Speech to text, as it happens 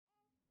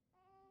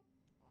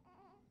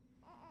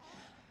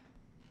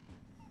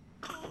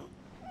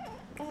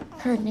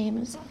Her name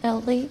is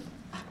Ellie.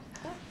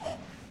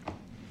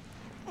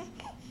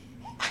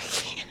 I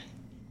can't.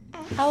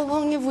 How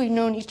long have we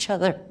known each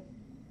other?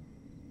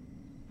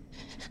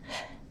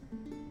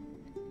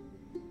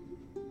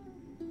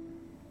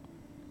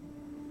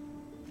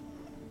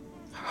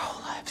 Our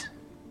whole lives.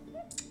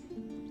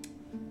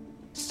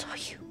 So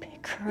you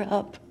pick her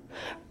up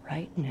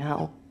right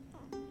now,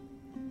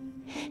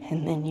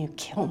 and then you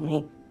kill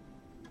me.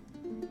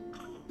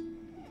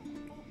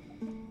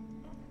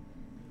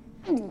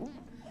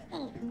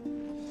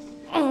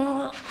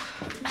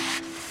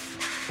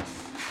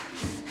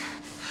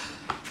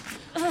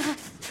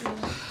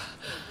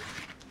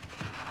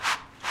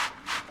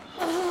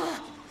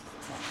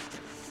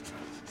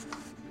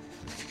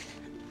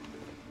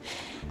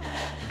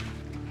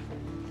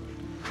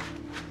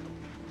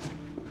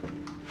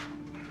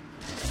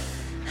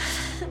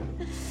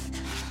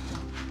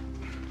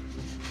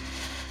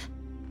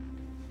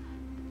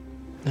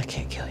 I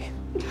can't kill you.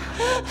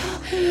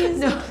 Please,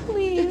 no.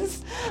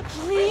 Please,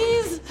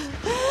 please,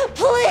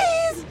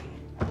 please.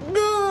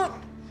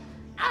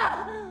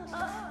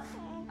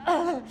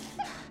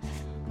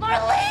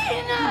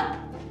 Marlene!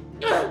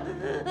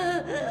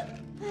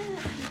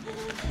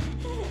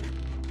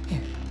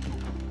 Here.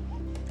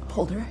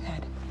 Hold her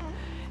head.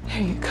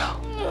 There you go.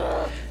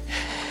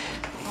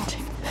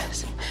 Take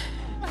this.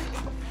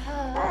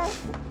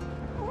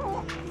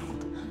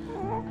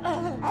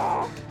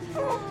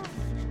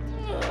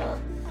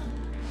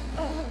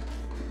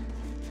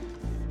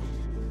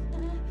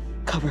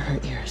 Cover her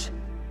ears.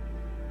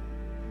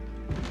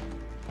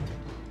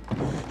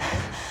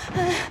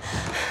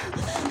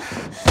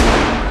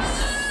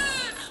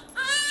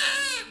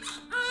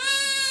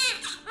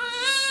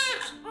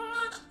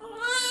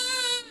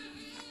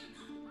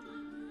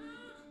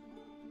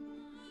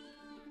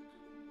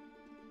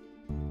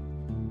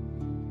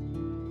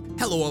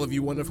 Hello, all of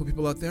you wonderful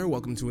people out there.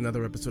 Welcome to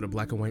another episode of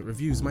Black and White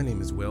Reviews. My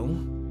name is Will.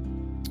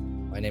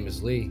 My name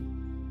is Lee.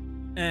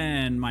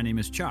 And my name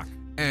is Chuck.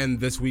 And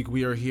this week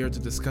we are here to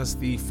discuss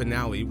the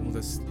finale,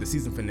 the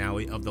season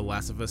finale of The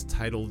Last of Us,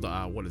 titled,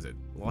 what is it?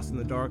 Lost in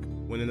the Dark?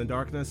 When in the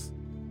Darkness?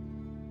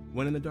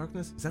 When in the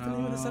Darkness? Is that the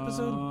name of this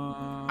episode?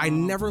 I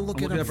never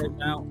look it up right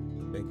now.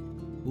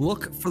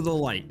 Look for the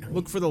light.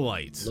 Look for the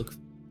light. Look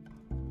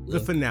the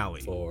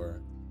finale.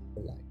 for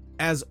the light.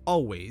 As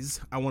always,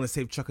 I want to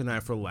save Chuck and I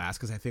for last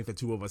because I think the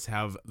two of us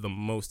have the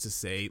most to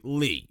say.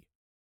 Lee,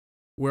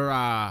 where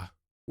are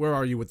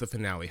you with the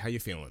finale? How you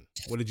feeling?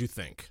 What did you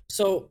think?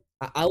 So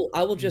I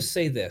will just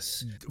say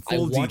this: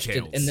 Full I watched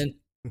details. it, and then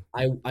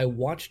I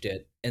watched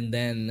it, and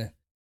then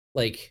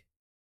like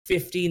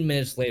 15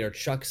 minutes later,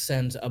 Chuck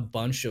sends a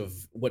bunch of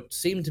what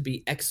seemed to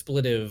be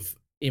expletive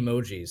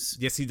emojis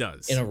Yes, he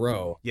does. in a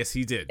row, Yes,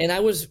 he did. and I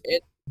was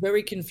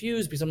very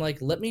confused because I'm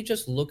like, let me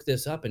just look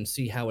this up and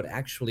see how it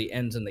actually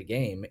ends in the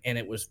game, and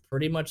it was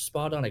pretty much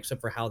spot on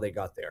except for how they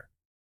got there.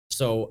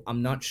 So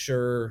I'm not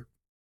sure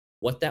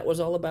what that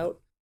was all about.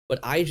 But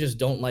I just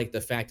don't like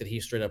the fact that he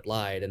straight up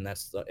lied, and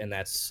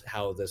that's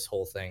how this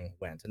whole thing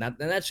went, and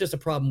that's just a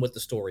problem with the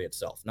story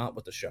itself, not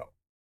with the show.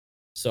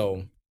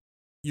 So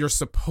You're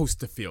supposed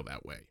to feel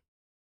that way.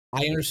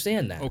 I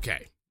understand that,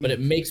 Okay. but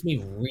it makes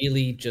me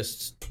really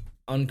just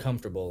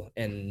uncomfortable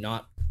and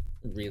not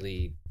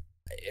really.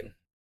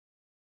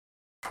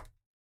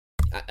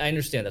 I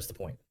understand that's the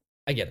point.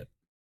 I get it.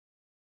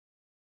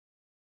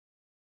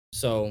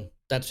 So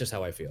that's just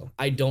how I feel.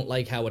 I don't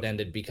like how it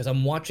ended because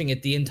I'm watching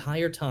it the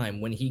entire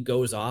time. When he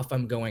goes off,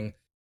 I'm going,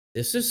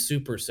 this is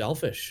super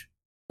selfish.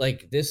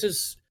 Like,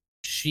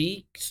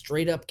 she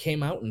straight up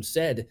came out and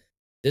said,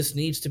 this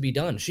needs to be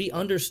done. She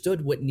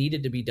understood what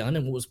needed to be done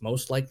and what was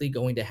most likely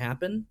going to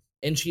happen.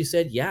 And she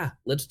said, yeah,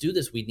 let's do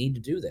this. We need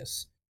to do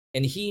this.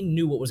 And he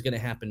knew what was going to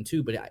happen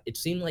too, but it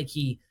seemed like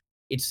he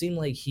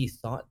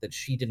thought that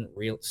she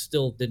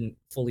still didn't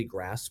fully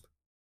grasp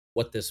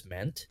what this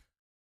meant.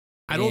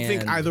 I don't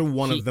think either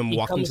one of them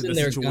walked into the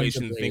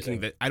situation thinking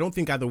that I don't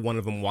think either one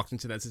of them walked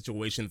into that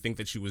situation think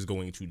that she was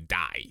going to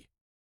die.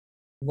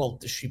 Well,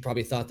 she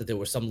probably thought that there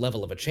was some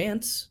level of a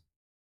chance.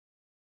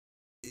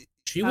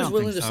 She was don't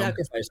willing think to so.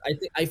 sacrifice.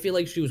 I feel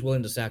like she was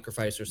willing to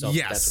sacrifice herself.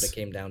 Yes. If that's what it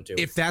came down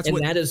to. If that's and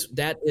what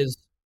that is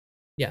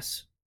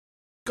yes.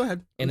 Go ahead.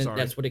 I'm And sorry.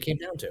 that's what it came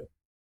down to.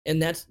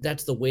 And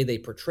that's the way they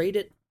portrayed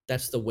it.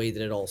 That's the way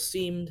that it all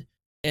seemed.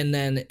 And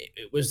then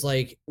it was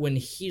like when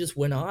he just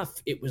went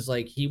off, it was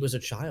like he was a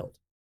child.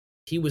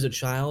 He was a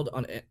child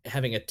on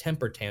having a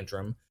temper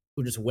tantrum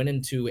who just went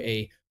into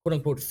a quote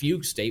unquote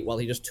fugue state while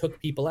he just took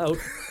people out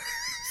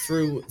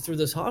through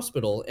this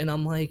hospital. And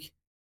I'm like,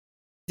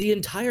 the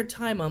entire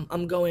time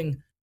I'm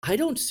going, I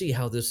don't see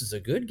how this is a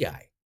good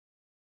guy.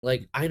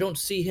 Like, I don't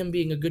see him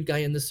being a good guy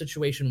in this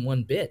situation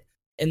one bit.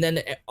 And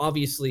then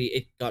obviously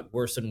it got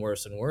worse and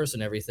worse and worse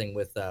and everything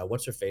with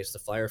what's her face, the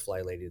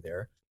Firefly lady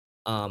there.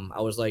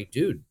 I was like,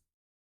 dude,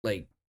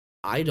 like,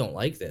 I don't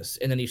like this.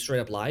 And then he straight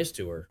up lies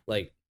to her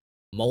like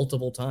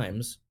multiple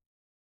times.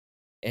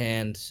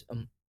 And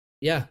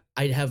yeah,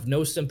 I have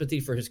no sympathy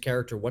for his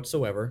character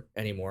whatsoever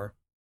anymore.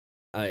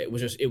 It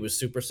was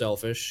super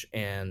selfish,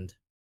 and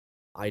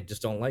I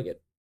just don't like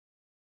it.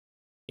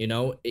 You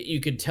know,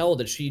 you could tell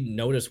that she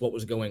noticed what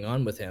was going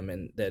on with him,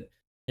 and that,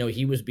 you know,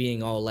 he was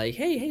being all like,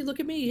 hey, look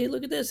at me. Hey,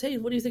 look at this. Hey,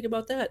 what do you think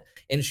about that?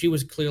 And she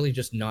was clearly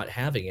just not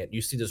having it.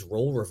 You see this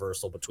role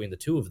reversal between the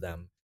two of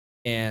them.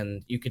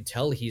 And you could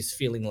tell he's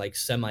feeling like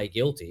semi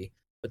guilty.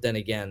 But then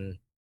again,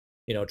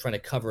 you know, trying to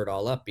cover it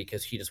all up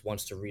because he just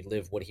wants to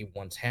relive what he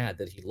once had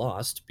that he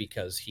lost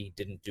because he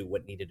didn't do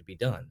what needed to be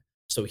done.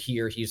 So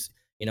here he's,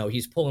 you know,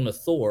 he's pulling a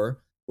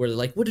Thor where they're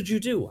like, what did you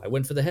do? I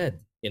went for the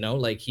head. You know,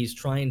 like he's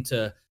trying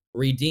to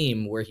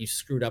redeem where he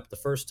screwed up the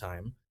first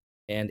time.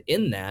 And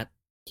in that,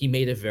 he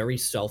made a very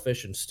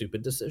selfish and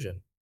stupid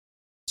decision.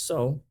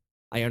 So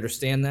I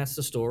understand that's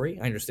the story.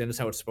 I understand that's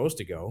how it's supposed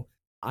to go.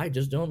 I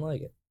just don't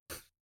like it.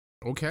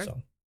 Okay.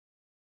 So,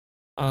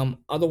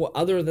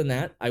 other than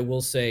that, I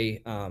will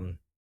say,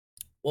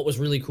 what was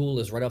really cool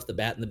is right off the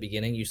bat in the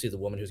beginning, you see the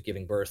woman who's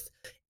giving birth,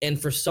 and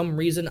for some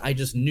reason, I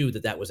just knew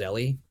that that was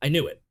Ellie. I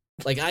knew it.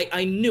 Like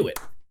I knew it.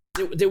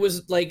 There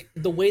was like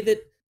the way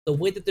that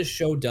the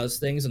show does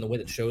things and the way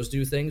that shows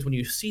do things. When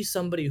you see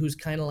somebody who's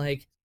kind of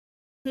like,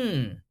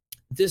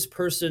 this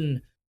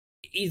person,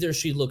 either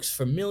she looks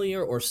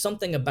familiar or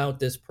something about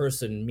this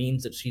person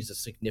means that she's a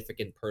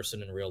significant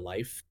person in real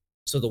life.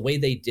 So the way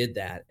they did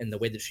that and the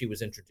way that she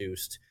was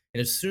introduced,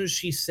 and as soon as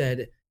she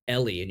said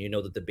Ellie, and you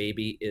know that the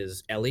baby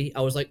is Ellie,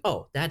 I was like,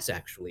 oh, that's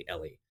actually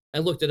Ellie. I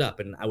looked it up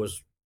and I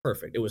was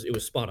perfect. It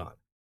was spot on.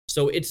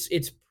 So it's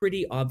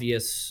pretty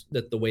obvious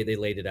that the way they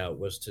laid it out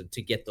was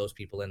to get those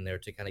people in there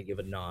to kind of give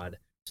a nod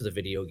to the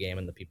video game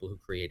and the people who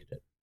created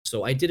it.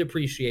 So I did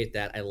appreciate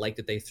that. I like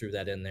that they threw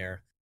that in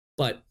there.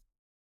 But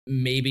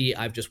maybe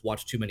I've just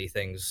watched too many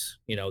things,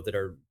 you know, that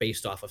are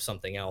based off of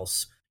something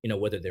else, you know,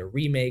 whether they're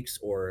remakes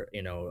or,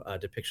 you know,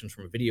 depictions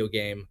from a video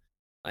game,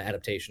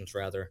 adaptations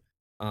rather,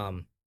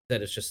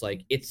 that it's just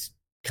like, it's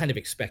kind of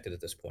expected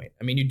at this point.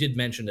 I mean, you did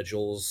mention that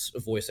Joel's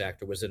voice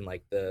actor was in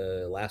like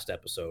the last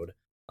episode.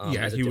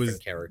 As a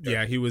different character.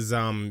 Yeah, he was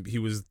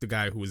the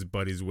guy who was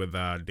buddies with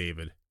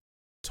David.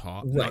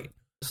 Todd. Right.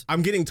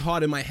 I'm getting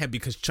Todd in my head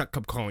because Chuck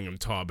kept calling him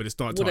Todd, but it's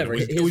not Todd. Whatever.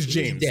 It was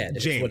James. He's dead.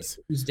 James.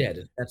 He's dead.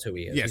 That's who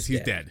he is. Yes,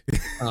 he's dead.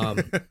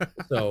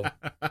 So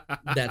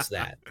that's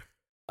that.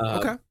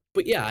 Okay.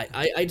 But yeah,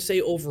 I'd say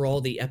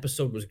overall the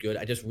episode was good.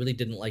 I just really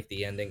didn't like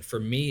the ending. For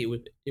me,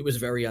 it was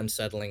very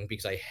unsettling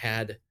because I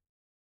had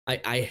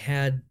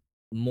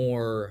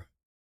more.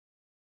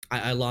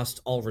 I lost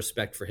all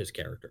respect for his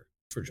character,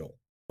 for Joel.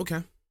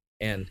 Okay.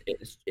 And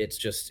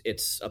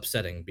it's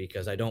upsetting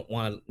because I don't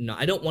want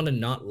to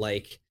not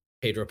like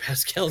Pedro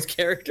Pascal's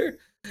character,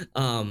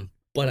 but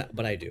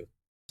I do.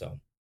 So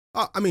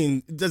I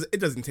mean, it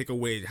doesn't take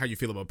away how you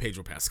feel about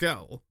Pedro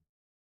Pascal.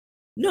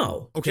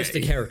 No, okay. Just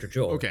the character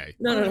Joel. Okay.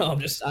 No.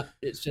 I'm just.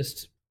 It's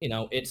just, you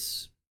know.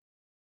 It's.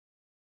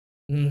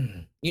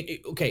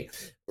 Okay.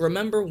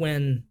 Remember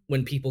when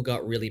people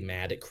got really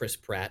mad at Chris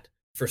Pratt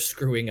for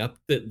screwing up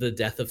the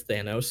death of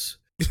Thanos?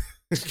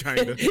 Kind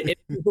of. And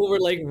people were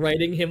like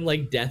writing him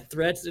like death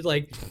threats. It's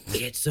like,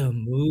 it's a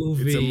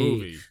movie. It's a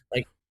movie.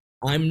 Like,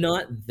 I'm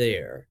not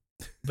there,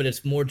 but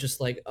it's more just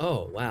like,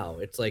 oh wow.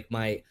 It's like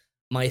my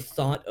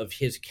thought of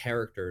his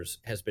characters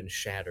has been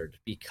shattered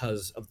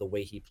because of the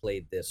way he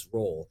played this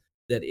role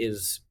that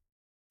is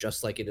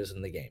just like it is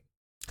in the game.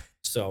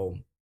 So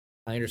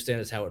I understand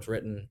it's how it's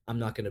written. I'm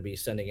not going to be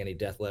sending any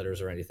death letters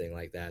or anything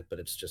like that, but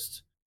it's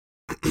just,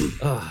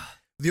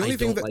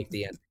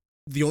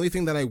 the only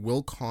thing that I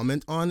will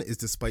comment on is,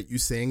 despite you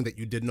saying that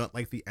you did not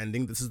like the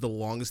ending, this is the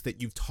longest that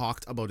you've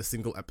talked about a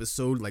single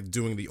episode, like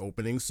doing the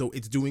opening. So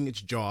it's doing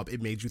its job. It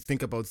made you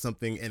think about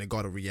something and it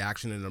got a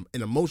reaction and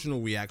an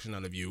emotional reaction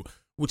out of you,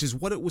 which is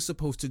what it was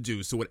supposed to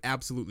do. So it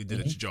absolutely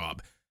did its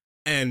job.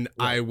 And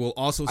yeah. I will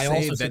also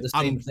say that said the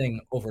same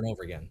thing over and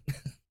over again.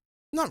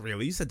 Not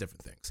really. You said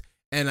different things.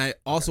 And I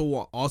also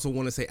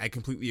want to say I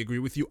completely agree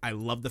with you. I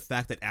love the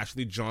fact that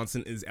Ashley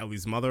Johnson is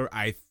Ellie's mother.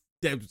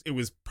 It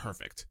was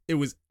perfect. It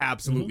was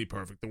absolutely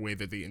perfect the way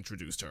that they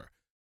introduced her.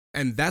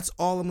 And that's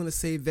all I'm going to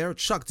say there.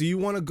 Chuck, do you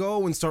want to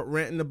go and start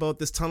ranting about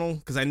this tunnel?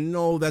 Because I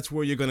know that's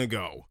where you're going to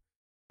go.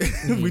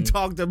 We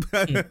talked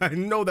about I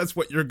know that's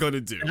what you're going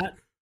to do.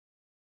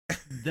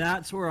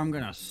 That's where I'm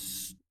going to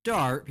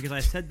start, because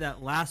I said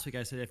that last week.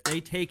 I said if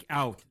they take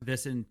out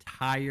this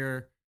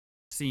entire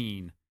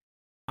scene,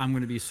 I'm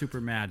going to be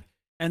super mad.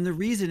 And the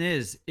reason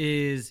is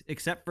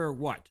except for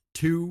what?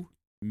 2,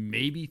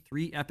 maybe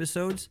 3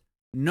 episodes?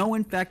 No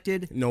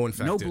infected, no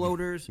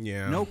bloaters,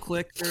 no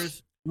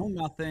clickers, no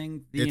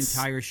nothing. The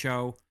entire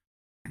show.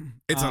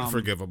 It's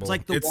unforgivable. It's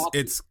like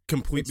it's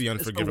completely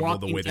unforgivable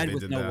the way that they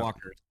did that.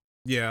 Walkers.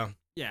 Yeah.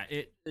 Yeah.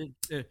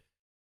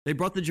 They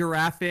brought the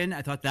giraffe in.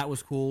 I thought that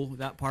was cool.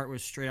 That part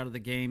was straight out of the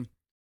game.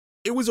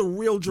 It was a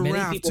real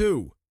giraffe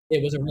too.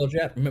 It was a real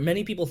giraffe.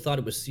 Many people thought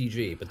it was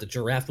CG, but the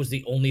giraffe was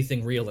the only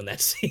thing real in that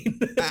scene.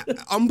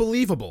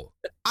 Unbelievable.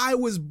 I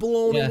was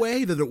blown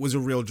away that it was a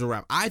real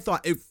giraffe. I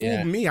thought it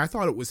fooled me. I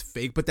thought it was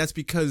fake, but that's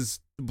because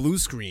the blue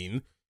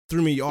screen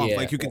threw me off.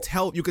 Like you could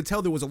tell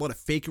there was a lot of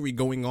fakery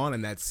going on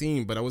in that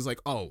scene, but I was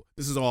like, oh,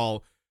 this is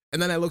all. And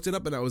then I looked it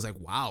up and I was like,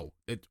 wow,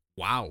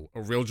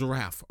 a real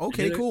giraffe.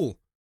 Okay, cool.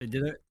 They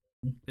did it.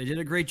 They did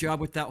a great job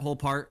with that whole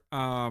part.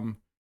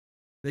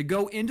 They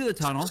go into the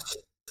tunnel,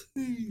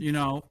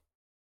 and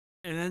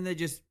then they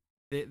just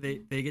they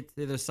get to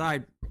the other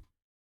side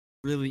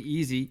really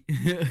easy.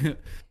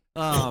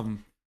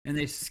 And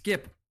they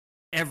skip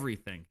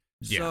everything.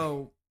 Yeah.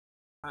 So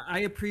I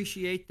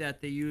appreciate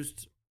that they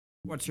used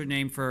what's her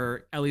name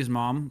for Ellie's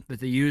mom, that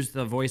they used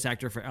the voice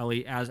actor for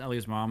Ellie as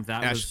Ellie's mom.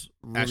 That was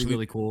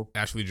really cool.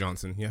 Ashley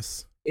Johnson,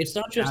 yes. It's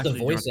not just Ashley the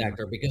voice Johnson.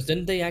 actor, because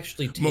didn't they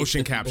actually take Motion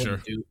the people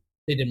capture. and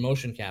they did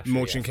motion capture.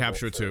 Motion for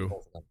capture both- too.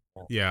 both of them.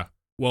 Yeah. Yeah.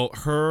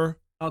 Well,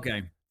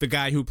 Okay. the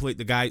guy who played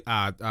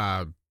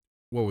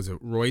what was it,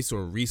 Royce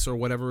or Reese or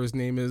whatever his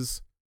name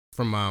is,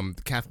 from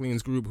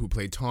Kathleen's group, who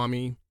played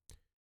Tommy.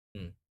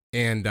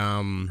 And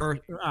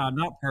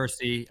Not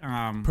Percy.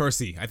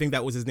 Percy, I think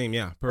that was his name.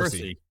 Yeah,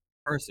 Percy.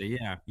 Percy,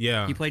 yeah.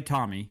 Yeah, He played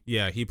Tommy.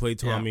 yeah, he played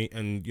Tommy,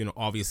 and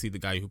obviously the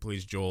guy who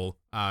plays Joel,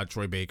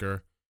 Troy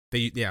Baker.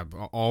 They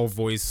all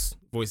voice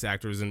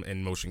actors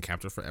and motion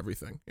capture for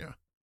everything. Yeah.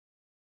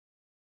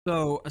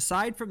 So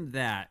aside from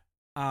that,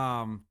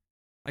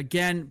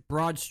 again,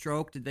 broad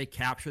stroke, did they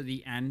capture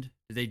the end?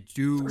 Did they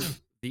do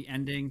the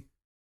ending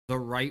the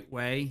right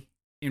way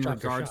in Shot for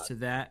regards shot. to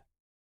that?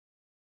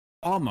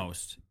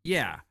 Almost,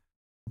 yeah.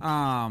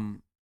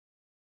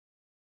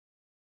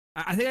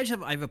 I think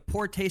I have a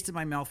poor taste in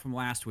my mouth from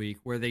last week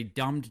where they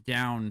dumbed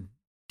down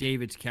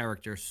David's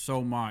character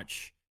so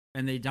much,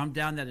 and they dumbed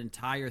down that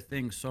entire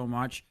thing so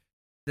much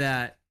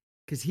that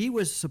because he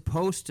was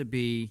supposed to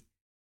be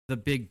the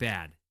big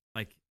bad,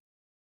 like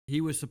he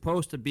was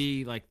supposed to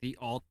be like the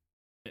ultimate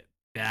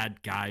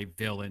bad guy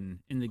villain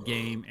in the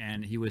game,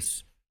 and he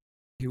was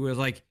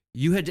like,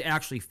 you had to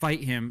actually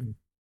fight him,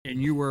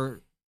 and you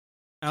were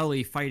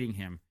Ellie fighting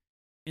him.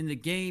 In the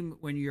game,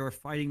 when you're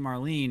fighting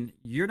Marlene,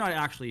 you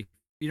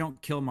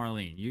don't kill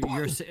Marlene.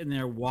 You're sitting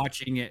there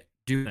watching it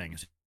do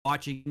things,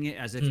 watching it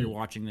as if you're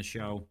watching the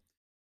show.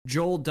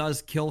 Joel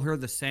does kill her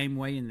the same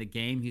way in the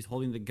game. He's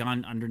holding the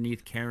gun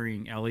underneath,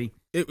 carrying Ellie.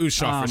 It was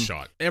shot for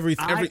shot.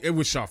 It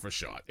was shot for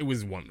shot. It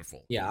was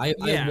wonderful. Yeah,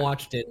 I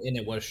watched it, and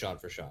it was shot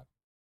for shot.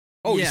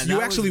 Oh, Yeah, so you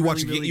that actually was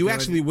watched really, really you good.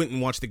 actually went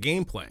and watched the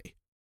gameplay.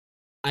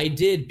 I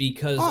did,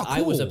 because Oh,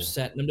 I was cool.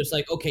 upset, and I'm just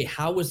like, okay,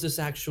 how is this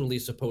actually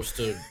supposed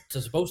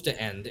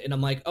to end? And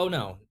I'm like, oh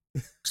no.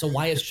 So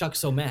why is Chuck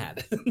so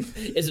mad?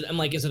 Is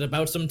it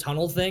about some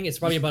tunnel thing? It's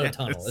probably about a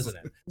tunnel, Yes. isn't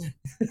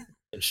it?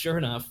 And sure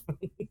enough,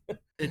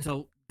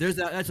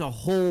 That's a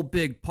whole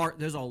big part.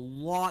 There's a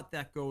lot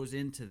that goes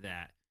into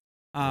that.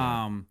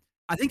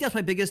 I think that's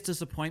my biggest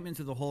disappointment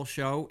through the whole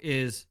show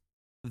is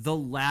the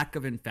lack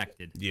of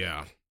infected,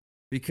 Yeah.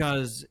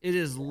 because it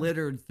is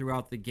littered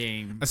throughout the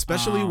game,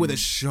 Especially with a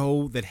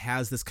show that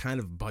has this kind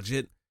of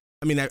budget.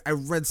 I mean, I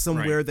read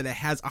somewhere that it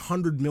has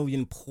 100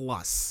 million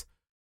plus.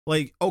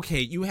 Like,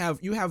 okay, you have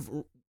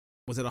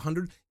was it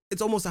 100?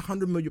 It's almost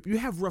 100 million. You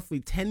have roughly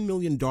 $10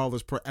 million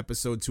per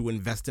episode to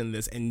invest in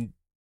this, and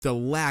the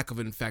lack of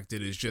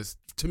infected is just,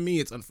 to me,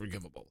 it's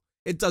unforgivable.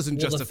 It doesn't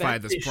Well, the justify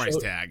fact this they price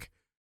showed- tag.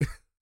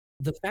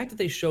 the fact that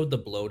they showed the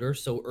bloater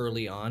so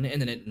early on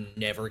and then it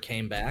never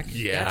came back,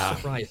 Yeah. that's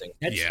surprising.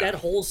 Yeah. That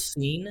whole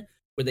scene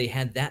where they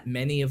had that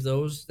many of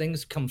those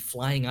things come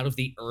flying out of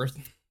the earth.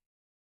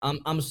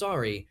 I'm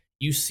sorry.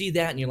 You see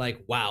that and you're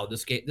like, wow,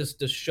 this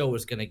show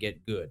is gonna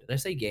get good. Did I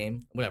say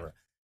game? Whatever.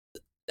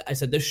 I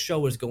said this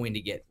show is going to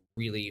get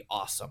really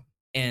awesome.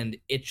 And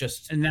it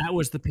just and that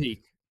was the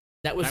peak.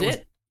 that was that was-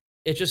 it.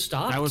 It just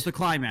stopped. That was the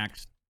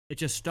climax. It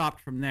just stopped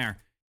from there,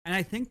 and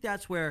I think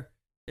that's where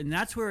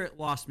it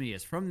lost me.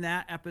 Is from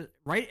that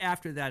right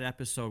after that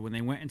episode when they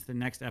went into the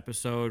next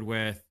episode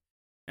with,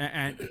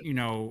 and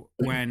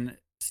when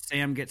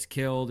Sam gets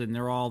killed and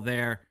they're all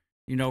there.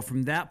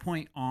 From that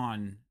point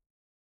on,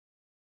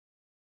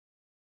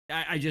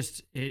 I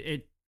just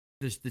the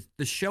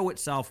show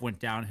itself went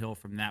downhill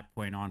from that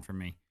point on for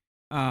me.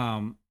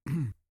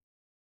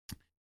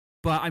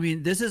 But I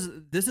mean, this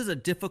is a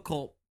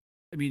difficult.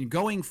 I mean,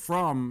 going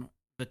from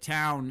the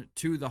town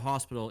to the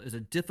hospital is a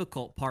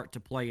difficult part to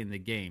play in the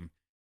game,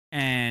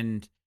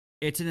 and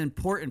it's an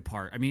important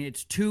part. I mean,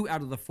 it's 2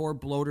 out of the 4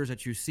 bloaters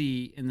that you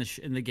see in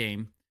the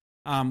game.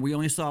 We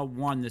only saw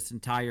 1 this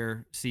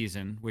entire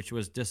season, which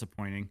was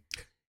disappointing.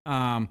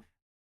 I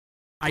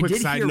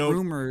did hear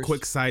rumors.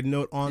 Quick side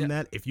note on Yeah.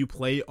 that: if you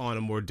play on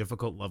a more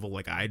difficult level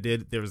like I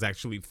did, there was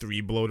actually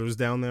 3 bloaters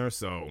down there.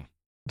 So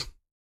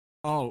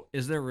Oh,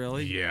 is there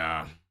really?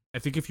 yeah, I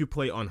think if you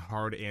play on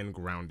hard and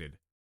grounded,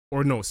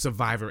 or no,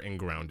 survivor and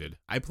grounded.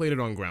 I played it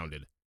on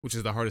grounded, which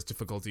is the hardest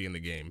difficulty in the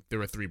game. There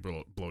are 3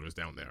 bloaters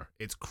down there.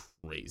 It's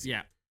crazy.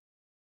 Yeah.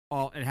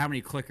 Oh, and how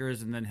many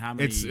clickers, and then how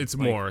many? It's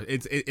like, more.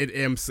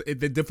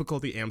 The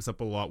difficulty amps up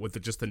a lot with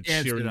just the Amps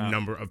sheer it up.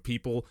 number of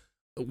people.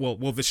 Well,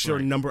 the sheer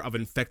Right. number of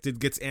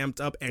infected gets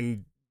amped up,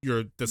 and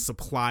the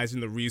supplies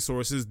and the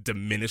resources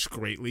diminish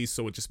greatly,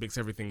 so it just makes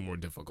everything more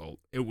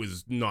difficult. It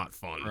was not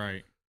fun.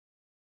 Right.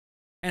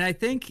 And I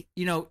think,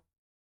 even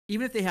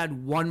if they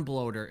had 1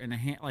 bloater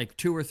and like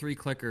 2 or 3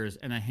 clickers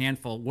and a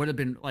handful, would have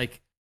been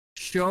like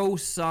show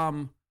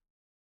some,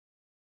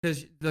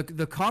 because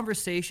the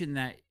conversation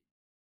that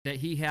that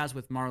he has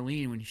with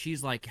Marlene when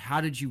she's like,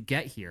 "How did you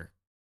get here?"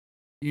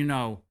 You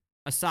know,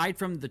 aside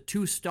from the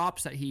 2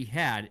 stops that he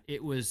had,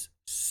 it was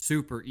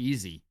super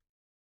easy.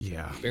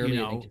 Yeah. Barely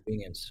you an know,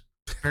 inconvenience.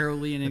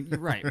 Barely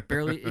right.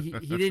 Barely he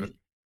didn't,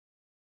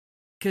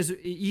 because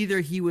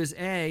either he was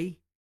A,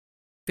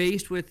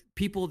 faced with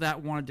people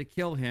that wanted to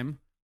kill him,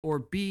 or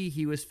B,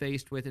 he was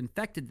faced with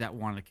infected that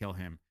wanted to kill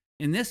him.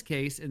 In this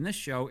case, in this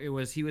show,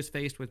 he was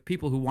faced with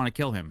people who want to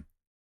kill him.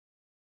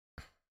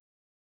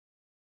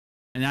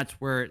 And that's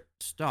where it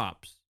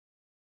stops.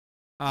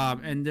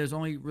 And there's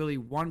only really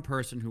one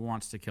person who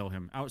wants to kill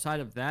him. Outside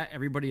of that,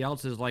 everybody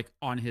else is like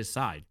on his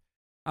side.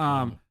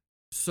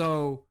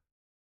 So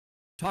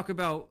talk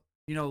about,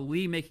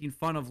 Lee making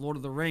fun of Lord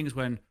of the Rings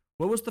when,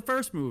 what was the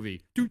first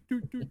movie?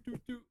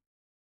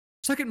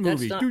 Second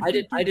movie. I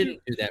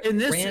didn't do that.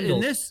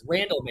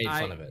 Randall made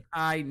fun of it.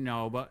 I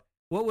know, but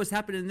what was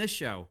happening in this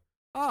show?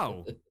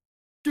 Oh,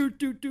 bang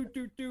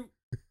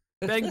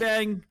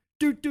bang,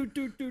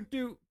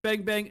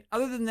 bang bang.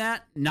 Other than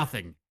that,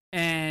 nothing.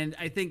 And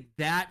I think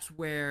that's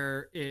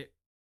where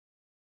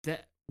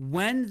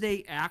when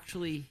they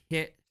actually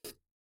hit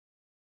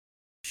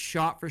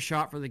shot for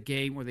the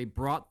game, where they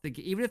brought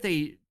even if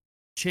they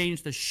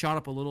changed the shot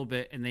up a little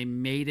bit and they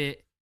made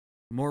it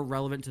more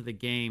relevant to the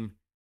game,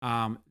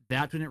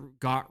 that's when it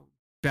got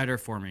better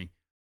for me.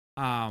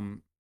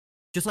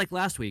 Just like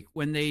last week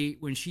when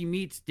she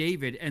meets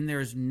David and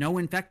there's no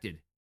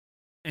infected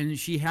and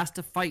she has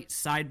to fight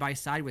side by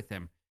side with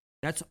him.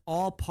 That's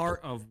all part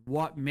of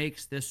what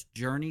makes this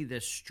journey,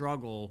 this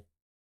struggle,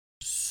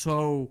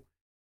 so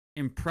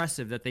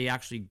impressive that they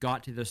actually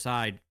got to the other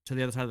side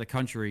of the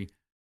country,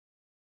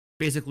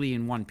 basically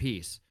in one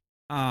piece.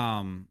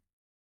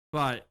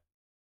 But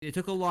it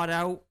took a lot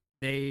out.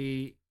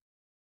 There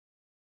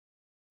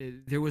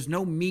was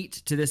no meat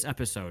to this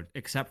episode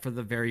except for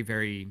the very,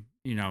 very,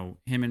 him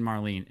and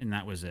Marlene, and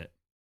that was it.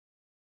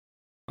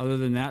 Other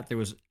than that, there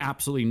was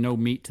absolutely no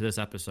meat to this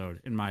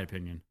episode, in my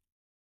opinion.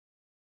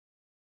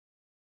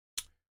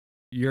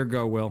 Your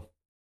go, Will.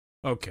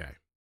 Okay.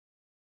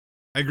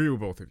 I agree with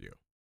both of you.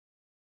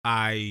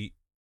 I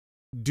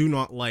do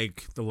not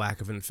like the lack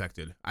of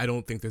infected. I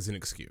don't think there's an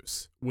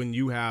excuse. When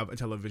you have a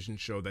television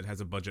show that has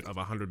a budget of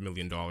 $100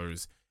 million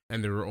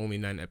and there are only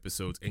 9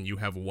 episodes and you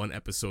have 1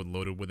 episode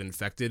loaded with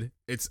infected,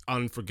 it's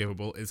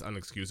unforgivable. It's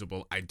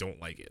unexcusable. I don't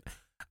like it. It's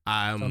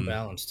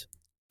unbalanced.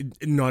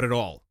 Not at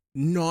all.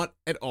 Not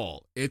at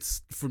all.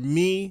 It's, for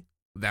me,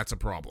 that's a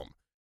problem.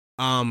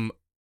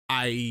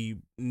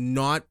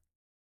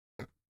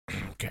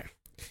 Okay.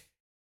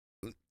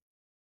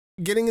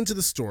 Getting into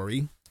the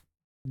story,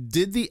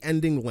 did the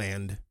ending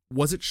land?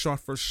 Was it shot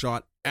for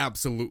shot?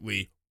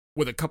 Absolutely,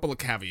 with a couple of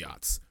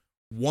caveats.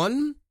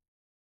 One,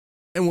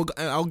 and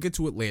I'll get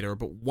to it later,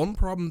 but one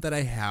problem that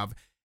I have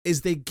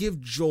is they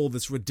give Joel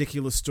this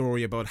ridiculous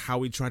story about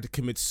how he tried to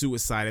commit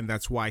suicide and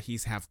that's why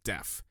he's half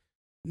deaf.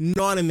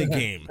 Not in the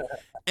game.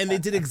 And they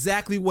did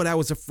exactly what I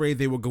was afraid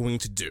they were going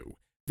to do.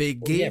 They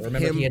gave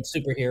remember him... he had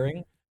super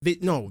hearing?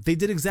 They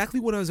did exactly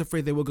what I was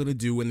afraid they were going to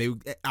do,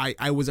 and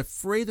I was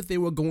afraid that they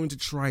were going to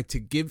try to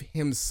give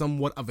him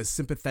somewhat of a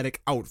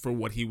sympathetic out for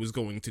what he was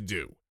going to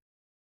do.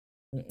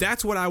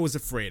 That's what I was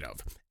afraid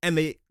of, and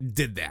they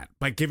did that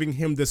by giving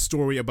him this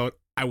story about,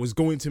 I was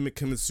going to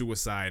commit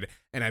suicide,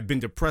 and I've been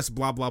depressed,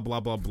 blah, blah, blah,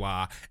 blah,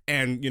 blah,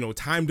 and,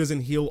 time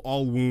doesn't heal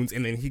all wounds,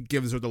 and then he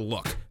gives her the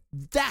look.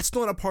 That's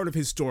not a part of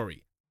his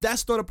story.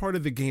 That's not a part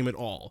of the game at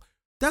all.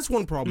 That's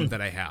one problem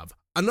that I have.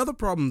 Another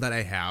problem that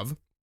I have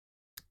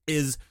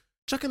is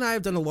Chuck and I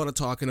have done a lot of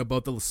talking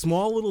about the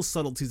small little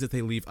subtleties that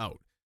they leave out.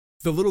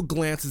 The little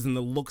glances and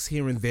the looks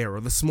here and there,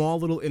 or the small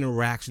little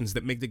interactions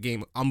that make the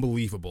game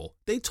unbelievable.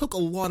 They took a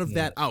lot of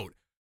that out,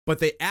 but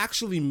they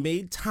actually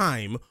made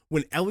time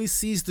when Ellie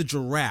sees the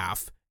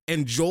giraffe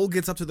and Joel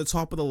gets up to the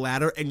top of the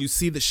ladder and you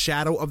see the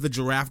shadow of the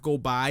giraffe go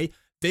by.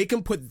 They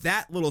can put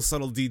that little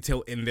subtle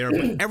detail in there,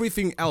 but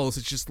everything else,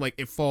 it's just like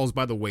it falls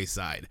by the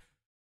wayside.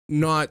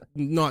 Not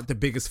the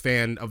biggest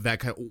fan of that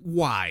kind.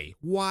 Why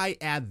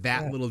add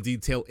that little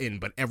detail in,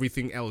 but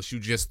everything else you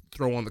just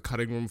throw on the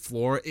cutting room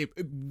floor?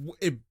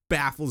 It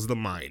baffles the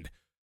mind.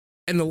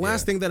 And the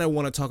last thing that I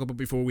want to talk about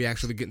before we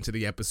actually get into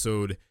the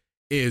episode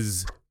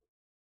is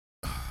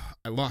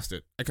I lost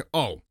it.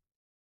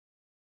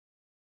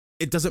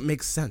 It doesn't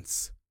make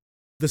sense.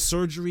 The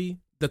surgery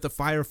that the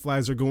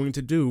Fireflies are going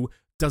to do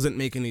doesn't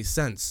make any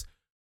sense.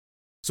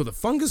 So the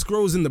fungus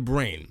grows in the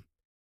brain.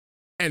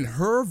 And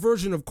her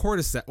version of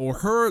cordyceps, or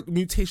her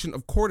mutation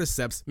of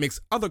cordyceps, makes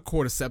other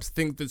cordyceps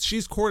think that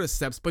she's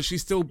cordyceps, but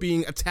she's still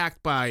being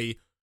attacked by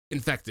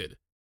infected.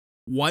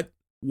 What?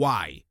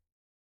 Why?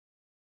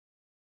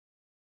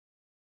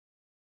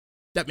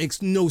 That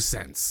makes no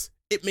sense.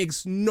 It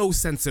makes no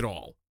sense at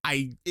all.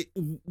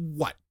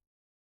 What?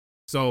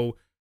 So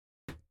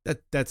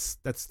that's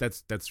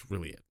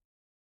really it.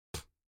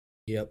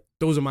 Yep.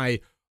 Those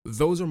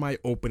are my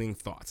opening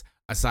thoughts.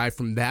 Aside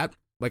from that,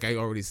 like I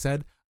already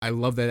said, I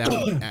love that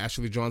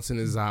Ashley Johnson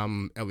is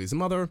Ellie's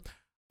mother.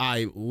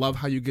 I love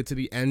how you get to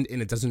the end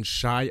and it doesn't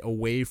shy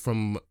away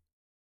from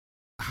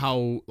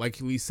how,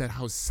 like Lee said,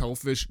 how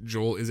selfish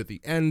Joel is at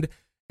the end,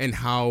 and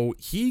how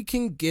he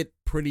can get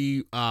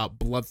pretty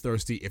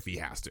bloodthirsty if he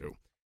has to.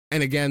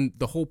 And again,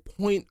 the whole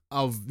point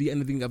of the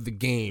ending of the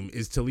game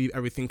is to leave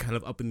everything kind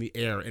of up in the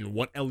air, and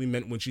what Ellie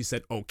meant when she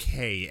said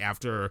okay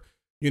after,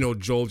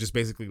 Joel just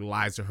basically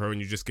lies to her and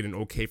you just get an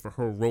okay for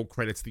her, roll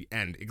credits the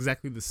end,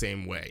 exactly the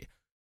same way.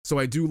 So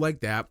I do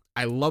like that.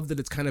 I love that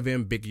it's kind of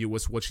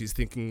ambiguous what she's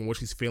thinking, what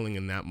she's feeling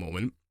in that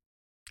moment.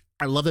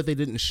 I love that they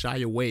didn't shy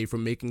away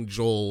from making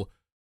Joel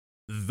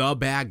the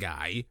bad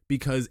guy,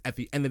 because at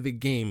the end of the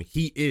game,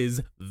 he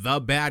is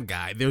the bad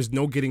guy. There's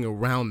no getting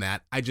around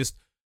that.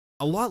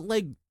 A lot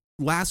like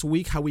last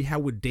week, how we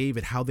had with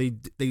David, how they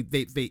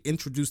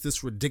introduced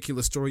this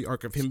ridiculous story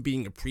arc of him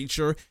being a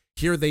preacher.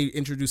 Here they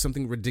introduce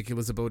something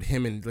ridiculous about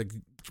him and like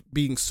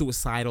being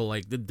suicidal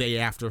like the day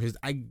after his.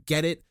 I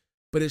get it,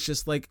 but it's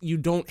just like, you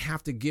don't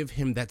have to give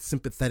him that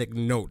sympathetic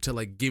note to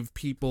like give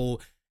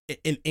people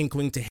an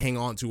inkling to hang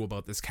on to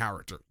about this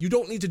character. You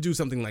don't need to do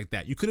something like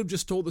that. You could have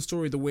just told the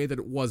story the way that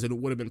it was, and it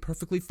would have been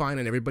perfectly fine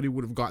and everybody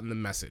would have gotten the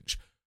message.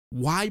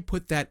 Why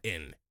put that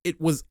in?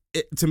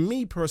 To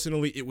me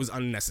personally, it was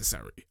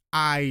unnecessary.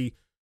 I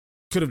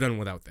could have done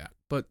without that,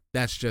 but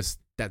that's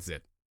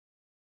it.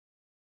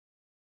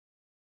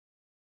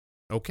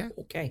 Okay.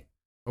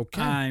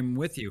 I'm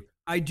with you.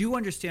 I do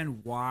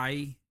understand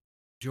why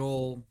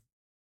Joel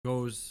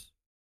goes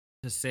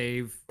to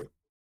save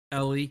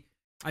Ellie.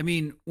 I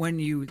mean, when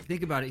you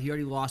think about it, he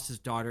already lost his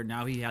daughter.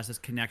 Now he has this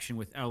connection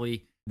with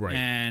Ellie. Right.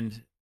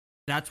 And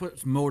that's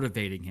what's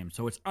motivating him.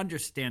 So it's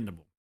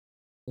understandable.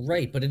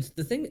 Right, but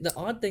the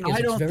odd thing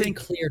is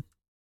clear.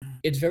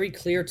 It's very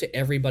clear to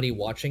everybody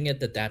watching it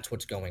that that's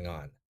what's going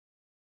on.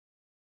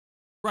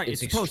 Right,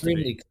 it's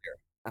extremely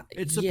clear.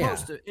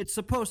 It's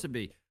supposed to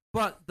be.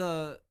 But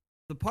the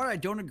part I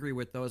don't agree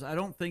with, though, is I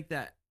don't think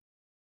that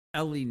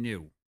Ellie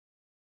knew.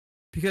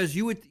 Because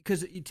you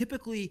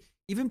typically,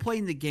 even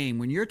playing the game,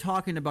 when you're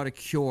talking about a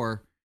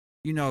cure,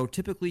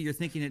 typically you're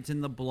thinking it's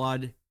in the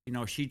blood.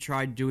 She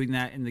tried doing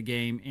that in the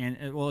game and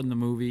in the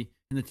movie,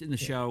 in the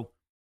show.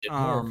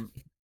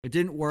 It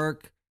didn't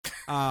work.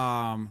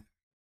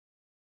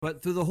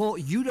 But through the whole,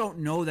 you don't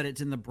know that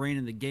it's in the brain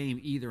in the game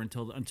either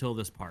until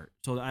this part.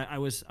 So I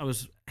was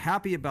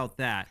happy about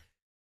that.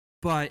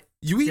 But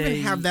you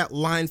even have that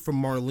line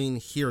from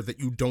Marlene here that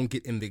you don't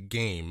get in the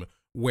game,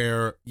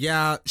 where,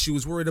 yeah, she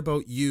was worried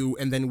about you,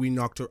 and then we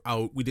knocked her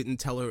out. We didn't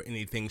tell her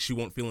anything. She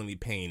won't feel any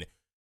pain.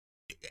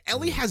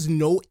 Ellie has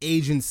no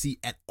agency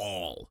at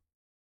all.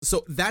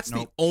 So that's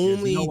the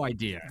only no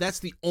idea. That's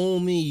the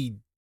only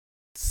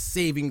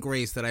saving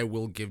grace that I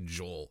will give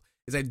Joel.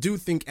 Is I do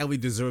think Ellie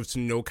deserves to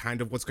know kind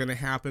of what's going to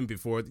happen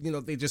before,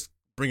 they just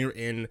bring her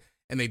in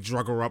and they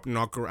drug her up,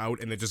 knock her out,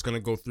 and they're just going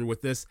to go through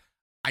with this.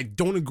 I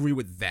don't agree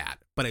with that,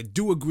 but I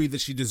do agree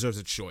that she deserves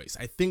a choice.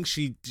 I think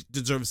she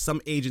deserves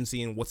some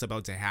agency in what's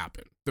about to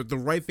happen. The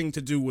right thing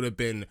to do would have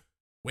been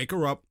wake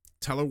her up,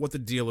 tell her what the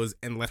deal is,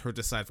 and let her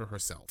decide for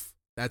herself.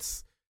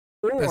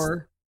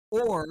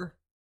 Or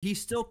he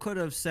still could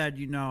have said,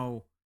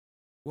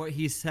 what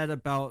he said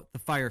about the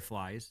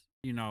Fireflies.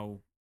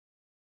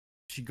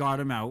 She got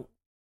him out.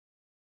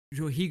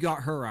 He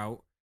got her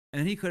out.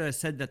 And then he could have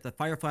said that the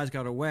Fireflies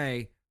got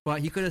away,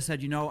 but he could have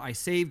said, I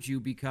saved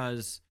you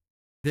because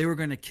they were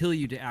going to kill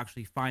you to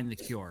actually find the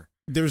cure.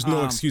 There's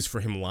no excuse for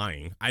him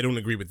lying. I don't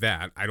agree with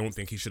that. I don't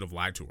think he should have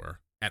lied to her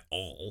at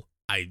all.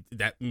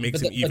 That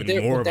makes him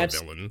even more of a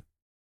villain.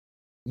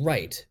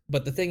 Right.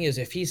 But the thing is,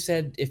 if he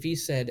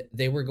said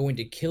they were going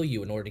to kill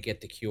you in order to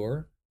get the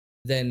cure,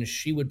 then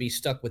she would be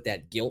stuck with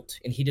that guilt,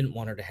 and he didn't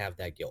want her to have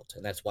that guilt,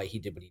 and that's why he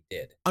did what he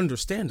did.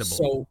 Understandable.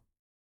 So,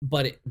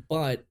 but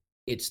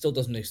it still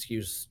doesn't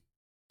excuse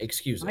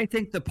it. I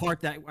think the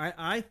part that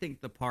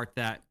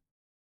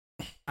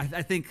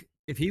I think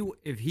if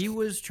he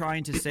was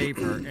trying to save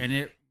her and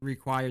it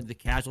required the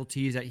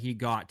casualties that he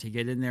got to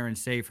get in there and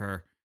save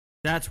her,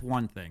 that's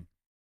one thing.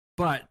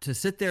 But to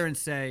sit there and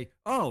say,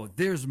 "Oh,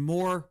 there's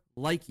more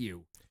like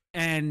you,"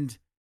 and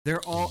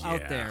they're all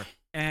out there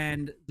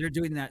and they're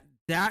doing that.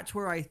 That's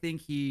where I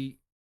think he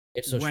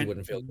she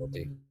wouldn't feel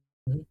guilty.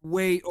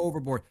 Way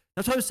overboard.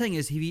 That's what I was saying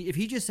is if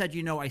he just said,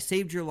 I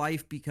saved your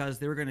life because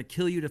they were going to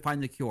kill you to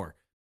find the cure.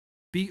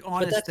 Be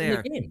honest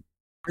there.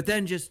 But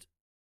then just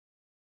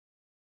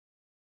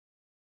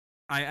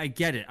I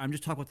get it. I'm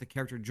just talking about the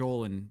character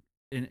Joel and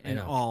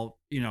all,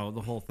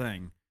 the whole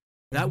thing.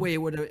 That way it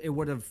would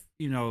have,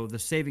 the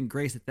saving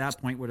grace at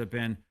that point would have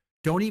been,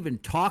 don't even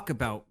talk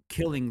about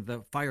killing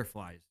the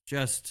Fireflies.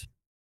 Just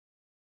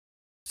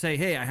say,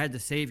 hey, I had to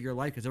save your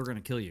life because they were going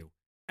to kill you.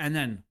 And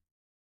then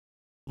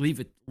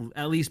leave it,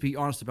 at least be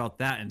honest about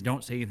that and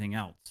don't say anything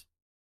else.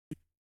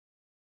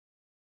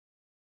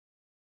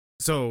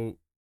 So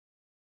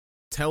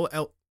I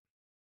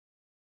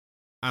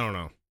don't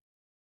know.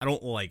 I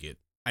don't like it.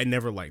 I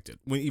never liked it.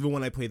 Even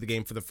when I played the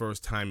game for the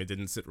first time, it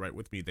didn't sit right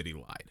with me that he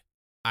lied.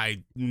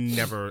 I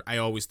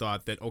always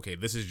thought that, okay,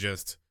 this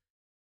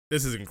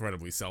is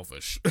incredibly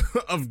selfish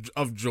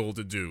of Joel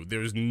to do.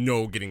 There's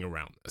no getting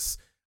around this.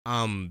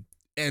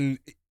 And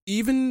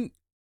even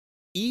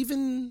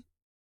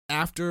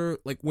after,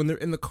 like, when they're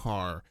in the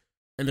car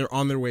and they're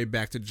on their way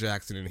back to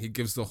Jackson, and he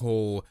gives the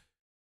whole,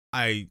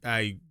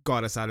 I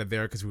got us out of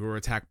there because we were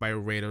attacked by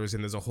raiders,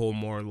 and there's a whole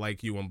more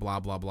like you and blah,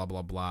 blah, blah,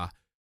 blah, blah.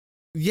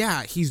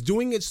 Yeah, he's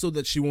doing it so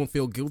that she won't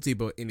feel guilty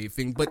about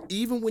anything. But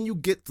even when you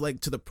get, like,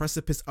 to the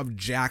precipice of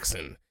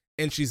Jackson,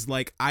 and she's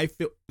like,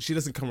 she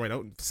doesn't come right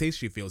out and say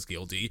she feels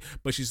guilty,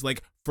 but she's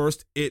like,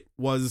 first it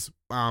was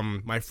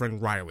my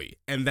friend Riley,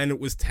 and then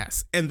it was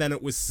Tess, and then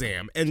it was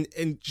Sam, and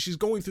she's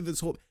going through this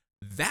whole,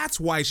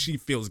 that's why she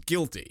feels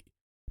guilty,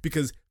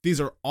 because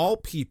these are all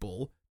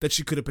people that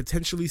she could have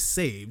potentially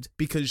saved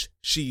because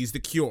she's the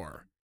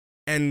cure.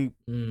 And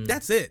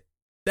that's it.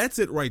 That's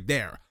it right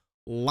there.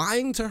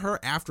 Lying to her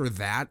after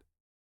that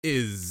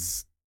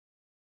is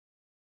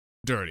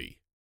dirty.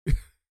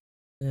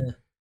 Yeah.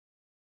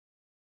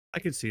 I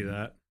could see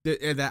that.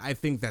 I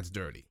think that's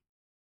dirty.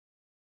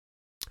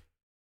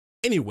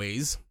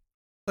 Anyways,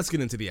 let's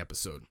get into the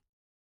episode.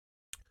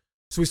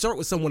 So we start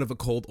with somewhat of a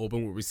cold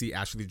open where we see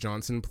Ashley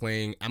Johnson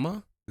playing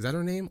Emma. Is that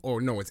her name?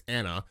 Or no, it's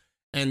Anna.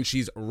 And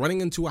she's running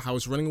into a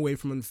house, running away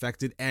from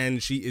infected,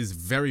 and she is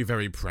very,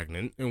 very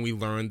pregnant. And we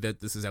learn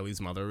that this is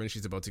Ellie's mother, and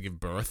she's about to give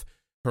birth.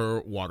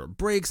 Her water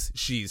breaks.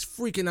 She's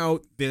freaking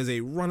out. There's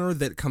a runner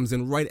that comes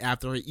in right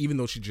after her, even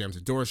though she jams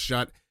the door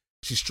shut.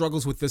 She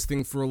struggles with this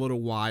thing for a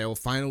little while,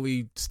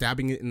 finally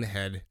stabbing it in the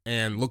head,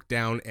 and look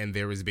down, and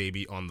there is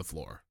baby on the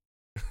floor.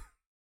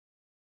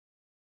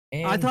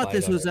 I thought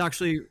this was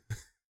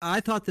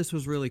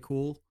really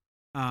cool.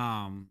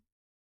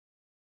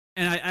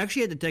 And I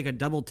actually had to take a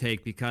double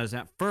take because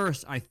at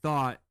first I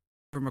thought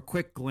from a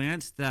quick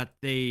glance that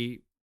they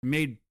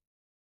made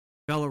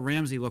Bella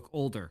Ramsey look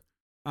older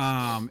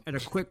at a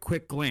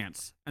quick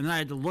glance. And then I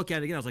had to look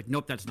at it again. I was like,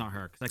 nope, that's not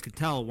her. Because I could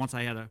tell once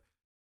I had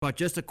but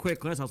just a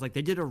quick glance, I was like,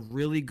 they did a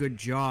really good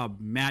job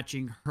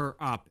matching her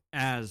up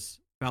as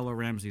Bella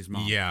Ramsey's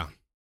mom. Yeah.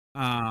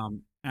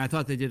 And I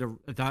thought they did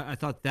I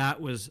thought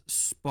that was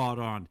spot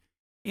on.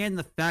 And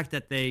the fact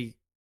that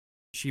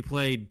she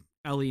played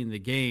Ellie in the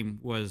game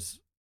was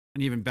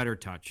an even better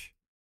touch.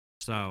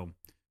 So,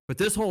 but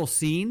this whole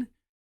scene,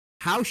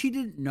 how she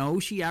didn't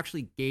know she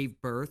actually gave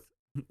birth,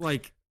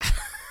 like,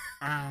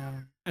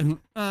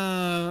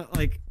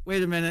 like,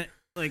 wait a minute,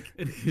 like,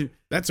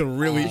 that's a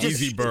really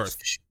easy birth.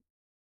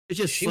 It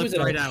just she slipped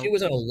right out. She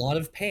was in a lot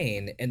of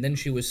pain, and then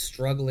she was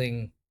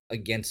struggling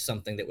against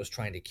something that was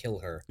trying to kill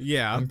her.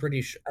 Yeah, I'm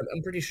pretty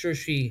sure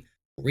she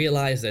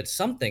realized that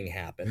something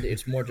happened.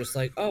 It's more just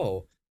like,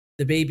 oh,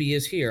 the baby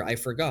is here. I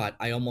forgot.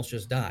 I almost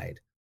just died.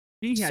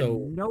 She had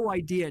no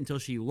idea until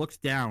she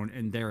looked down,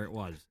 and there it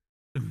was.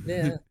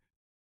 Yeah.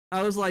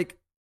 I was like,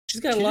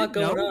 she's got a lot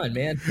going on,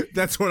 man.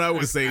 That's what I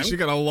was saying. She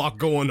got a lot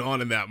going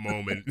on in that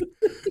moment.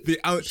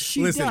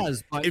 She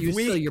does, but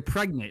you're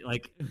pregnant.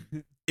 Like,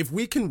 if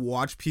we can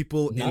watch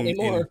people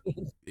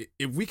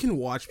if we can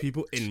watch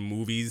people in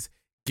movies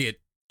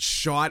get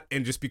shot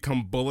and just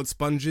become bullet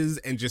sponges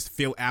and just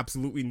feel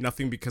absolutely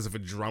nothing because of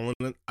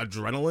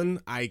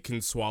adrenaline, I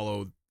can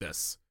swallow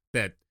this.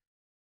 That,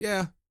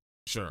 yeah,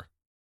 sure.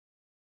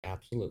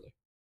 Absolutely.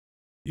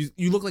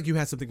 You look like you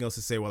had something else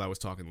to say while I was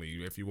talking,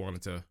 Lee, if you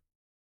wanted to.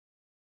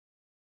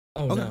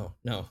 Oh, okay.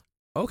 No.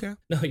 Okay.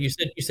 No, you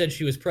said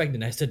she was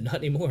pregnant. I said not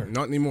anymore.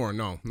 Not anymore.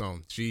 No.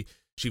 She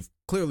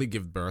clearly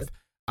gave birth.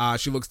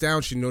 She looks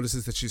down, she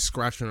notices that she's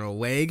scratching her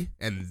leg,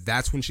 and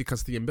that's when she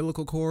cuts the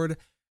umbilical cord,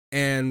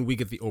 and we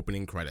get the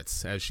opening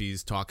credits as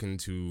she's talking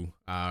to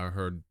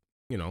her,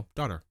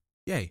 daughter.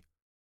 Yay.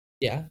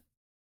 Yeah.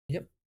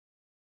 Yep.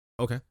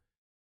 Okay.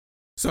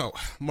 So,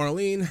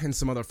 Marlene and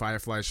some other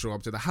Fireflies show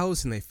up to the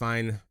house, and they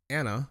find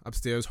Anna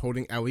upstairs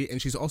holding Ellie,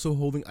 and she's also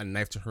holding a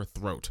knife to her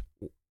throat.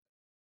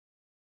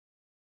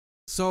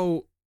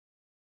 So,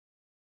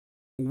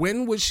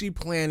 when was she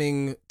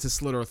planning to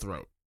slit her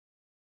throat?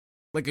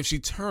 Like, if she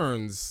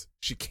turns,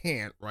 she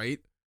can't, right?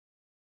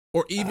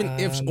 Or even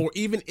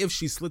if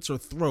she slits her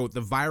throat,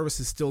 the virus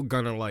is still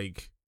gonna,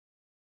 like...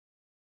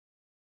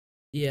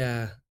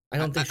 Yeah. I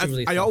don't think she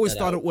really I always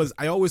thought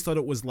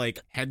it was like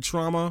head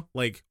trauma.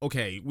 Like,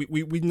 okay,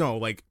 we know,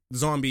 like,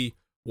 zombie,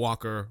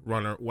 walker,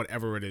 runner,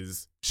 whatever it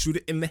is, shoot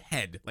it in the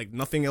head. Like,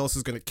 nothing else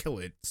is gonna kill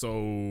it. So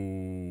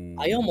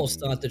I almost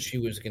thought that she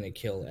was gonna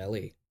kill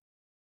Ellie.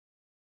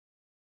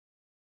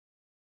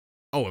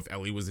 Oh, if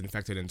Ellie was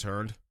infected and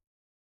turned?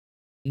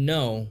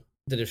 No,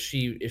 that if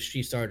she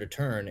started to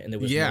turn and there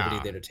was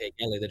nobody there to take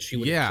Ellie, that she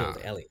would have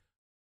killed Ellie.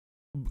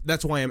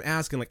 That's why I'm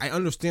asking. Like, I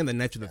understand the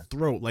knife to the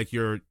throat. Like,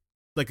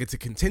 it's a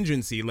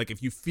contingency. Like,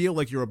 if you feel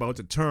like you're about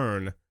to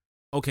turn,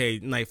 okay,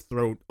 knife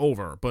throat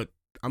over. But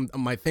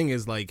my thing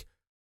is, like,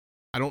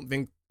 I don't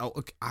think...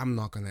 I'm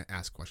not going to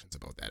ask questions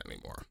about that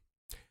anymore.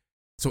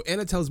 So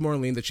Anna tells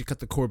Marlene that she cut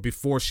the cord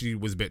before she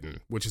was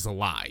bitten, which is a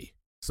lie.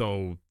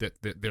 So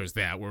there's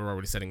that. We're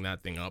already setting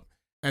that thing up.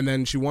 And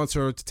then she wants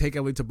her to take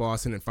Ellie to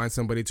Boston and find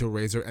somebody to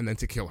raise her and then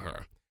to kill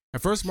her.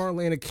 At first,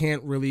 Marlena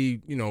can't really,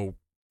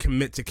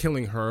 commit to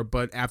killing her.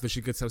 But after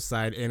she gets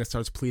outside, Anna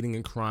starts pleading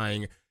and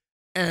crying.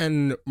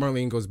 And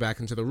Marlene goes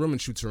back into the room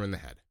and shoots her in the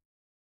head.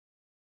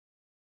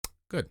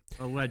 Good.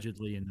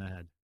 Allegedly in the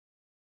head.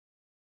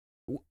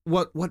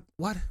 What?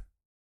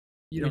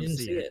 You We don't didn't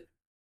see see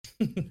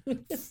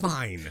it.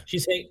 Fine.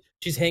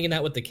 She's hanging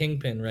out with the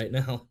kingpin right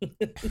now.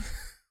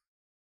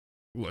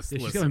 Listen,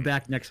 She's coming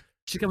back next.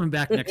 She's coming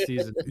back next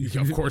season.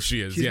 Of course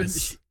she is.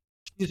 Yes.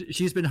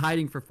 She's been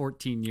hiding for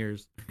 14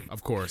 years.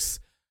 Of course.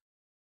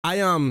 I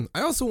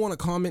also want to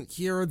comment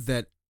here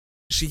that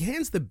she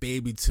hands the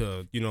baby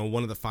to,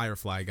 one of the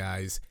Firefly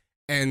guys,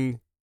 and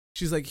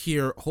she's like,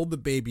 "Here, hold the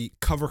baby,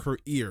 cover her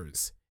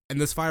ears." And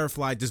this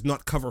Firefly does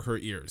not cover her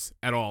ears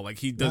at all. Like,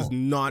 he does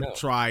not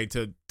try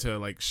to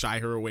like shy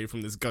her away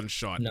from this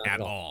gunshot at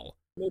all.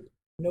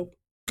 Nope.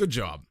 Good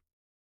job.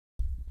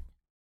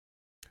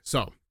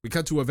 So, we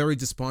cut to a very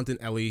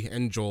despondent Ellie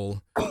and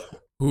Joel,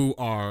 who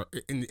are,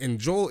 and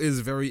Joel is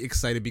very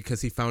excited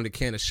because he found a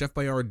can of Chef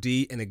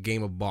Boyardee and a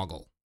game of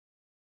Boggle.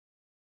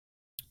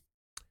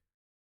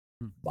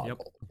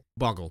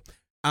 Boggle.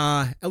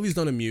 Ellie's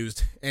not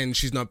amused, and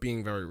she's not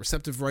being very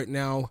receptive right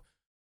now.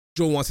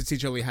 Joel wants to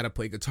teach Ellie how to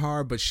play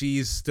guitar, but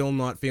she's still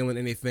not feeling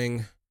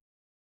anything.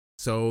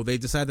 So they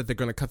decide that they're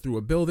going to cut through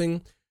a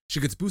building.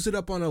 She gets boosted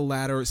up on a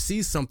ladder,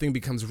 sees something,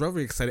 becomes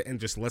very excited, and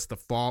just lets the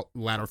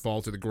ladder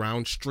fall to the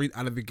ground straight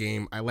out of the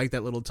game. I like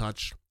that little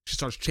touch. She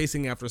starts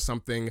chasing after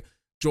something.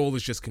 Joel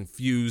is just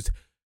confused.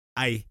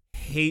 I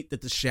hate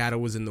that the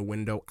shadow is in the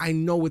window. I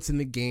know it's in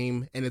the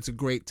game, and it's a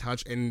great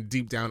touch, and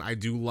deep down, I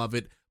do love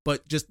it.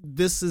 But just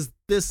this is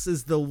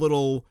the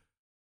little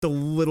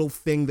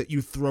thing that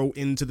you throw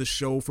into the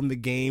show from the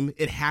game.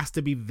 It has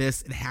to be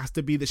this. It has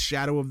to be the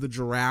shadow of the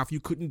giraffe. You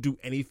couldn't do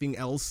anything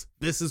else.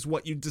 This is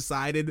what you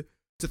decided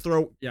to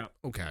throw. Yeah.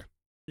 Okay.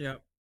 Yeah.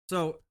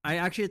 So I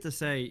actually have to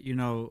say,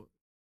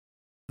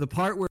 the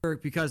part where,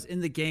 because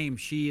in the game,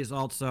 she is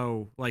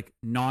also like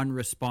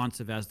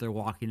non-responsive as they're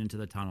walking into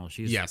the tunnel.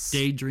 She's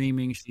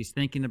daydreaming. She's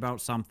thinking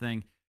about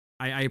something.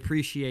 I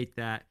appreciate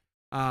that.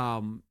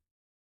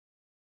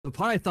 The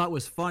part I thought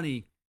was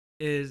funny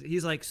is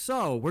he's like,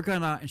 "So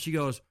and she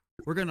goes,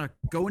 "We're gonna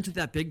go into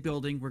that big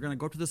building. We're gonna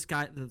go to the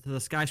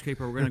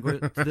skyscraper. We're gonna go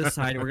to this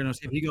side, and we're gonna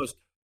see." He goes,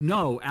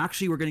 "No,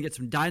 actually, we're gonna get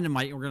some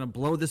dynamite and we're gonna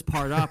blow this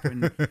part up."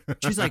 And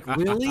she's like,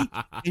 "Really?"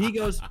 And he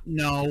goes,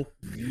 "No,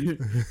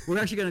 we're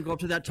actually gonna go up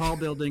to that tall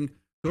building,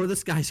 go to the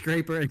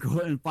skyscraper, and go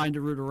and find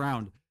a route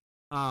around."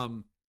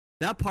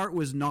 That part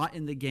was not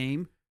in the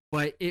game,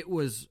 but it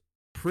was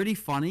pretty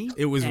funny.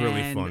 It was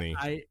really funny.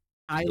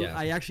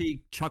 I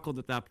actually chuckled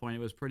at that point. It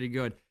was pretty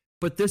good.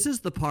 But this is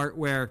the part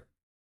where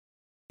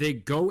they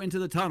go into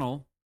the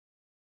tunnel.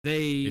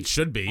 It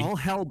should be. All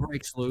hell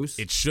breaks loose.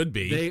 It should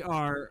be. They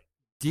are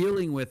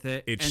dealing with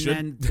it.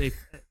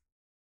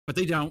 But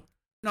they don't.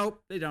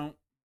 Nope, they don't.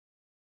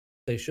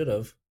 They should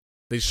have.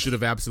 They should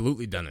have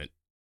absolutely done it.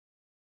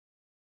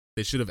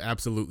 They should have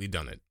absolutely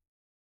done it.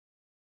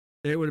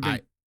 It would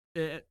have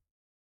been,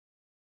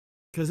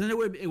 because then it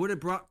would have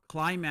brought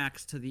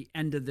climax to the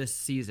end of this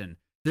season.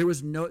 That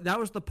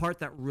was the part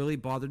that really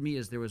bothered me,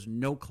 is there was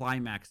no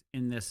climax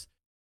in this.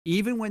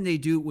 Even when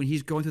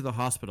he's going through the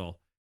hospital,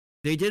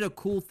 they did a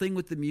cool thing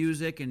with the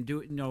music and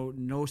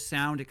no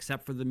sound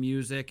except for the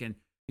music, and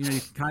you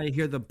can kind of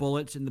hear the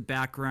bullets in the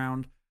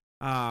background.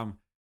 I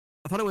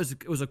thought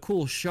it was a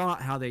cool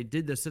shot how they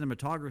did the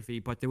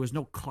cinematography, but there was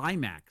no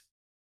climax.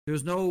 There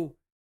was no,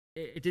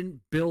 it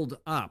didn't build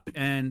up,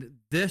 and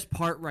this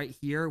part right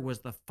here was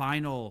the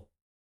final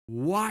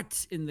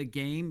what in the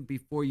game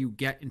before you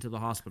get into the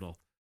hospital.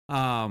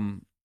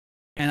 And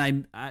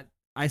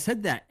I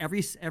said that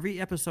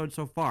every episode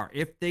so far.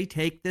 If they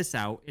take this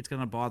out, it's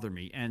gonna bother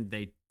me, and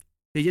they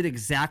did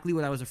exactly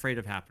what I was afraid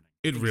of happening.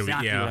 It really,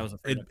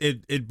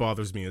 it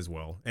bothers me as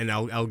well, and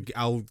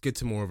I'll get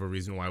to more of a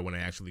reason why when I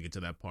actually get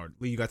to that part.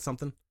 Lee, you got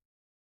something?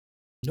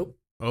 Nope.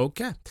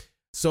 Okay,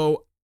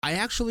 so I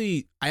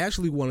actually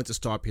wanted to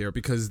stop here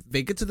because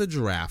they get to the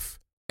giraffe.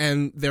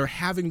 And they're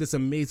having this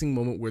amazing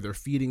moment where they're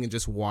feeding and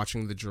just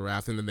watching the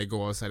giraffe, and then they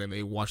go outside and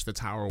they watch the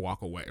tower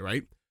walk away,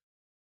 right?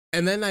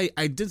 And then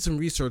I did some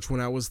research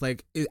when I was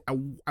like,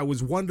 I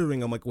was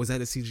wondering, I'm like, was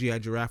that a CGI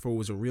giraffe or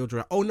was it a real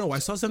giraffe? Oh no, I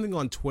saw something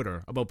on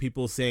Twitter about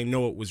people saying,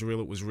 no, it was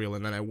real.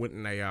 And then I went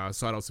and I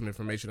sought out some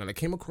information, and I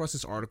came across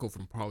this article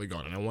from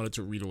Polygon, and I wanted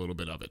to read a little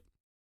bit of it.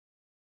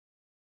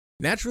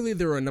 Naturally,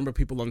 there are a number of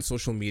people on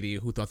social media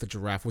who thought the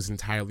giraffe was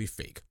entirely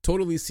fake,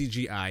 totally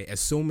CGI, as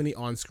so many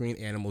on-screen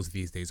animals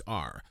these days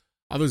are.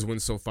 Others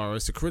went so far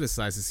as to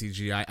criticize the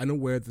CGI,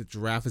 unaware that the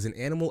giraffe is an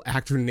animal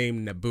actor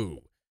named Naboo.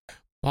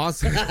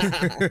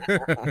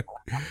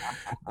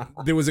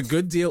 There was a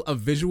good deal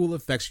of visual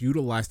effects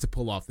utilized to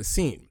pull off the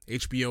scene.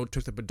 HBO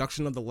took the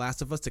production of The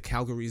Last of Us to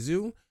Calgary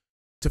Zoo.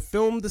 To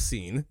film the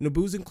scene,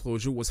 Naboo's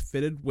enclosure was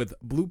fitted with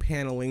blue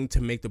paneling to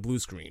make the blue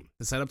screen.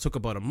 The setup took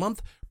about a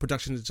month.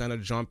 Production designer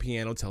John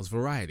Piano tells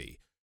Variety.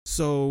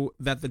 So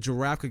that the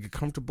giraffe could get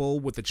comfortable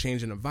with the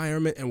change in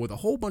environment and with a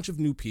whole bunch of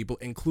new people,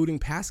 including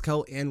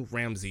Pascal and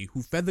Ramsey,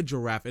 who fed the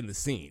giraffe in the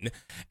scene.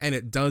 And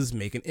it does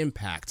make an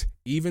impact.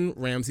 Even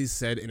Ramsey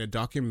said in a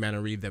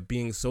documentary that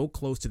being so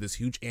close to this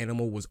huge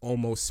animal was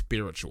almost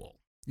spiritual.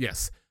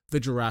 Yes, the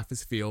giraffe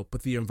is real,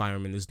 but the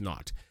environment is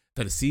not.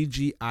 That a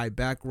CGI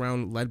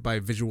background led by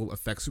visual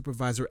effects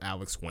supervisor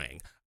Alex Wang.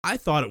 I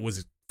thought it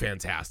was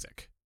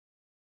fantastic.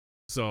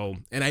 So,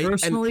 and I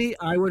Personally,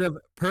 I would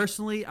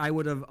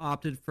have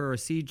opted for a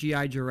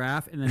CGI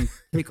giraffe and then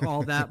take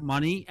all that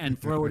money and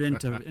throw it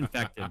into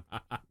infected.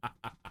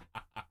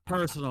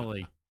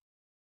 Personally,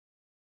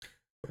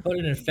 What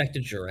an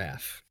infected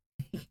giraffe.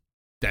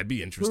 that'd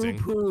be interesting.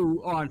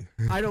 poo on.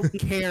 I don't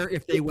care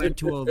if they went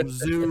to a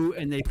zoo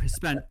and they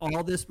spent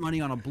all this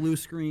money on a blue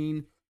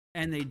screen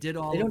and they did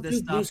all They of don't this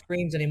do blue stuff.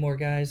 screens anymore,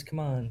 guys. Come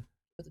on.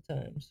 At the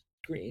times.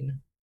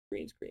 Green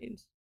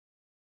screens.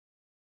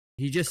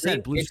 He just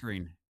said blue It's-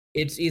 screen.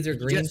 It's either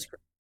It's green just- screen.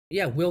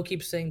 Yeah, Will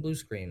keeps saying blue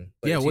screen.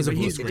 Yeah, it was a either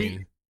blue he's-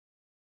 screen.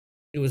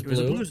 It was It was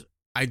a blue.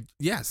 blue.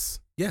 Yes.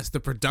 The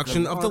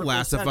production of The article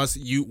Last of said- Us.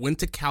 You went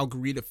to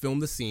Calgary to film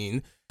the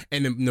scene,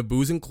 and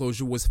Naboo's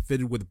enclosure was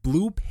fitted with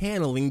blue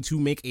paneling to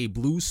make a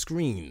blue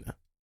screen.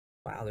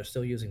 Wow, they're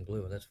still using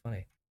blue. That's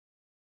funny.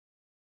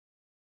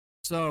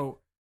 So,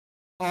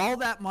 all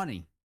that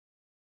money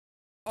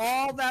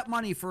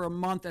for a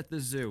month at the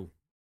zoo.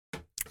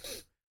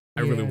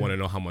 I really Yeah. want to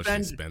know how much they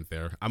And- spent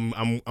there. I'm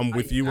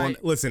with you on.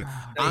 Listen,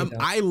 No, you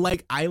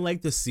don't. I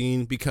like the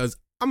scene because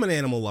I'm an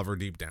animal lover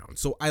deep down.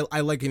 So I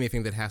like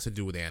anything that has to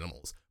do with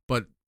animals.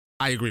 But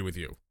I agree with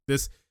you.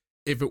 This,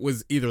 if it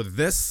was either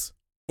this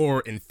or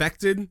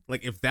infected,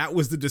 like if that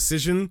was the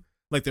decision,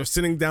 like they're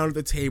sitting down at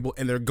the table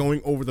and they're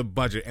going over the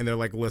budget and they're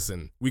like,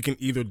 listen, we can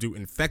either do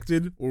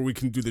infected or we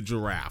can do the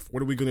giraffe.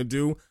 What are we gonna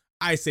do?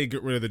 I say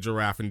get rid of the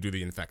giraffe and do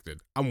the infected.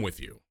 I'm with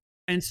you.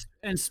 and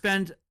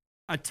spend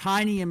a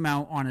tiny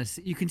amount on a.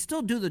 You can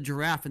still do the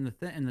giraffe in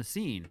the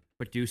scene,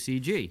 but do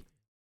CG.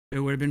 It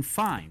would have been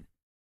fine.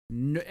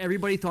 No,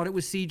 everybody thought it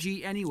was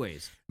CG,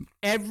 anyways.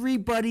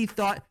 Everybody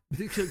thought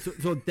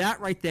so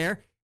that right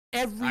there.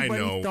 Everybody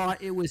know.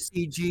 thought it was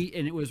CG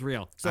and it was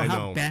real. So I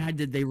how know. bad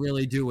did they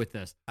really do with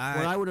this?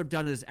 What I would have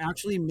done is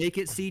actually make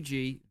it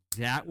CG.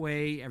 That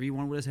way,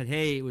 everyone would have said,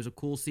 "Hey, it was a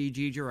cool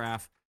CG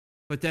giraffe."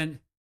 But then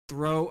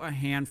throw a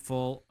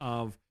handful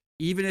of,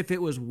 even if it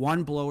was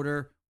one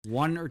bloater,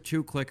 1 or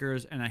 2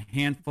 clickers, and a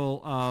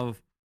handful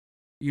of,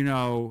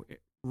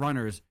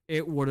 runners,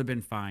 it would have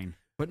been fine.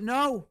 But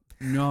nope.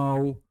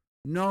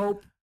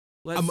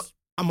 Let's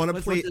I'm gonna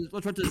let's play.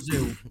 run to the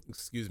zoo.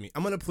 Excuse me.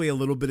 I'm gonna play a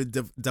little bit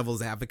of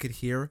devil's advocate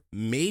here.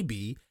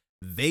 Maybe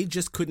they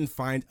just couldn't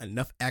find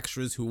enough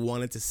extras who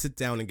wanted to sit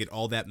down and get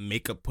all that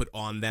makeup put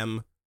on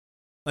them.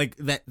 Like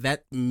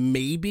that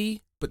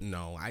maybe, but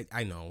no.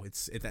 I know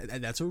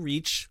that's a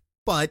reach,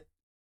 but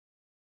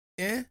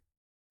no.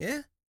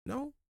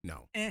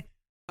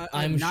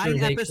 I'm sure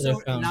they could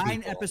have found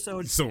nine people.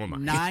 episodes. So am I.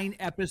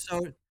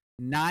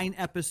 9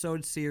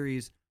 episode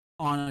series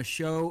on a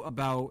show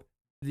about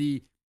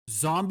the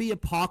zombie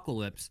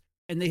apocalypse,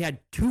 and they had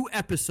 2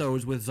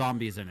 episodes with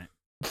zombies in it.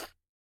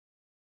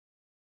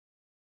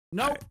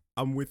 Nope.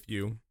 I'm with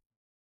you.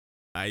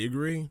 I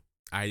agree.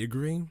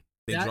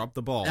 They That- dropped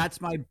the ball.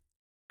 That's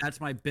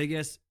my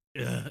biggest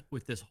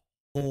with this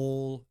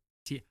whole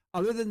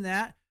other than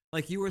that,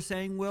 like you were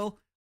saying, Will,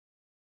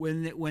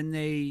 when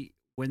they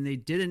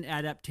did an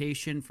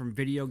adaptation from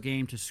video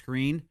game to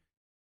screen,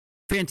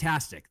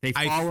 fantastic. They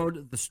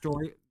followed the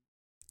story.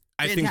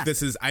 I think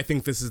this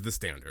is the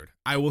standard.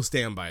 I will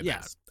stand by that.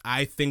 Yes.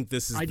 I think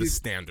this is I the do.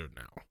 standard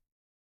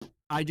now.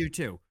 I do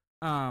too.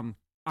 I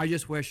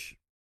just wish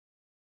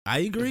I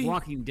if agree.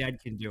 Walking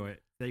Dead can do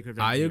it. They could.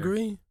 I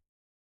agree.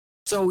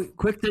 So,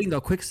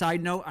 quick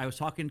side note. I was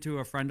talking to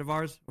a friend of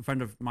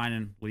mine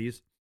and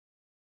Lee's,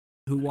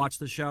 who watched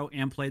the show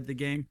and played the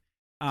game.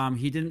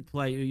 He didn't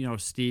play,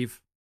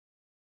 Steve.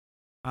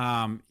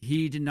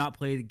 He did not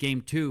play the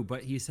game 2,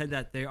 but he said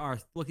that they are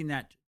looking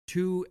at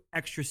 2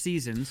 extra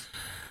seasons.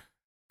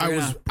 They're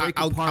gonna break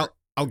apart.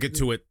 I'll get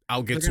to it.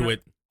 I'll get to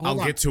it. Hold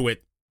I'll on. get to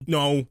it.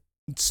 No,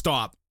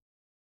 stop.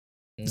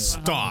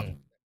 Stop.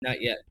 Not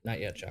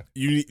yet, Chuck.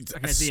 You need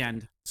Okay, at the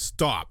end.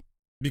 Stop,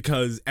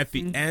 because at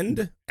the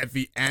end,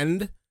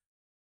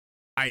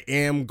 I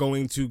am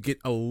going to get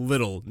a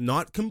little,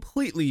 not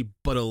completely,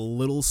 but a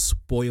little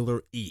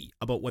spoiler-y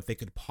about what they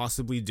could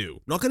possibly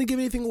do. Not going to give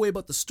anything away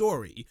about the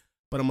story,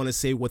 but I'm going to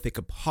say what they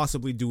could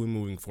possibly do in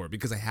moving forward,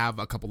 because I have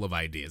a couple of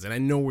ideas and I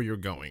know where you're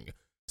going.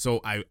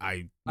 So I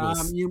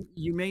will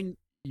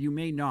You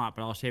may not,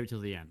 but I'll save it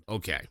till the end.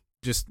 okay,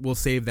 we'll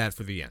save that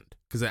for the end,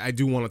 because I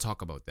do want to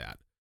talk about that.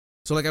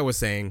 So like I was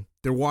saying,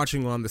 they're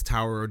watching on this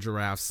tower of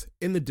giraffes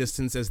in the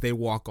distance as they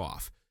walk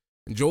off.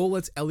 And Joel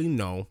lets Ellie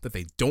know that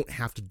they don't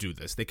have to do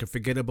this. They can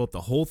forget about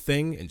the whole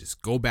thing and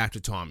just go back to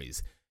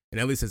Tommy's. And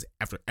Ellie says,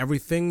 after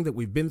everything that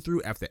we've been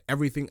through, after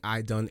everything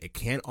I've done, it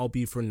can't all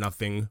be for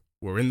nothing.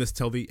 We're in this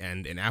till the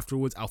end, and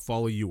afterwards I'll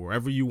follow you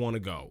wherever you want to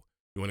go.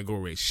 You want to go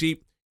raise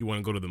sheep? You want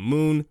to go to the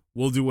moon?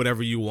 We'll do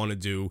whatever you want to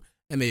do.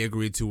 And they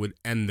agree to it,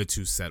 and the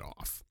two set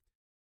off.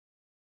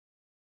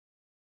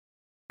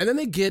 And then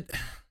they get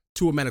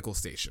to a medical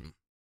station.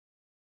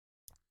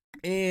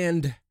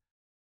 And,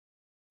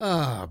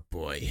 oh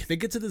boy, they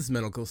get to this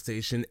medical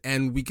station,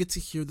 and we get to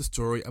hear the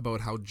story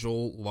about how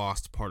Joel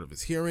lost part of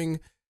his hearing.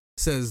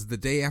 Says the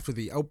day after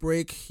the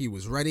outbreak, he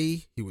was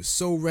ready. He was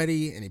so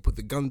ready, and he put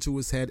the gun to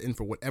his head, and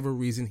for whatever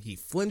reason, he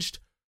flinched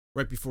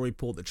right before he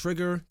pulled the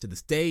trigger. To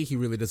this day, he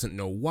really doesn't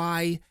know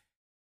why.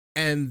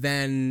 And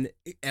then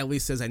Ellie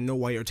says, I know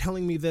why you're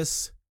telling me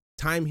this.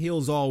 Time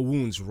heals all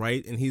wounds,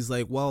 right? And he's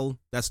like, well,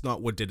 that's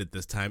not what did it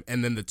this time.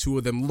 And then the two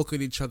of them look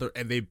at each other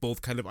and they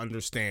both kind of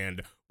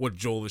understand what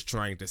Joel is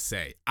trying to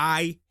say.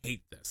 I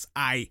hate this.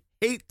 I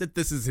hate that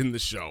this is in the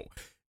show.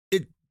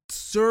 It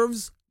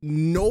serves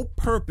no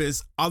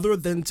purpose other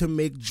than to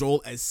make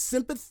Joel as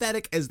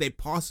sympathetic as they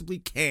possibly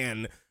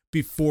can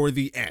before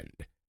the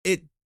end.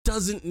 It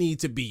doesn't need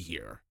to be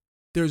here.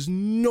 There's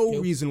no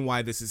reason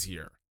why this is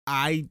here.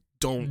 I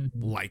don't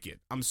like it.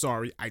 I'm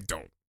sorry, I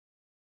don't.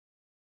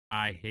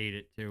 I hate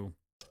it too.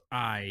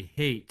 I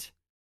hate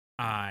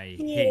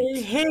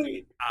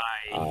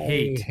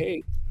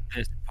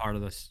this part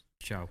of this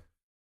show.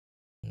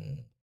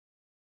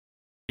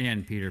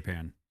 And Peter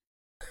Pan.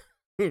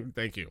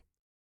 Thank you.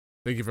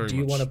 Thank you very much. Do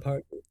you want a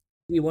part? Do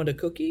you want a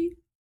cookie?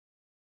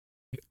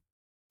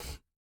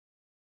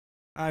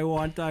 I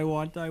want.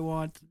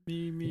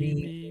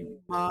 Me.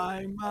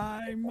 My.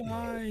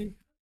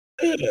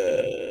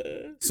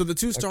 So the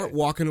two start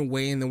walking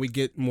away, and then we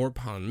get more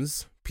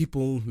puns.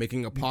 People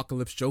making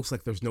apocalypse jokes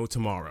like there's no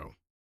tomorrow.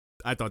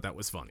 I thought that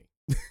was funny.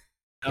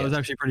 That was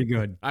actually pretty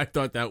good. I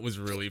thought that was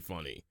really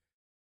funny.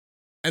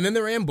 And then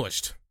they're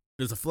ambushed.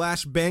 There's a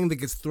flashbang that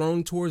gets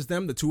thrown towards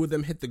them. The two of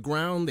them hit the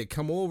ground. They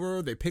come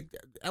over. They pick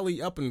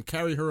Ellie up and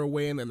carry her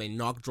away, and then they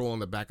knock Joel on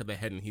the back of the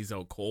head, and he's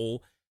out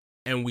cold.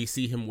 And we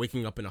see him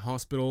waking up in a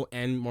hospital,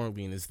 and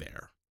Marlene is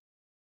there.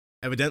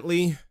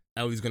 Evidently,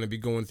 Ellie's going to be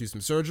going through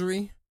some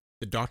surgery.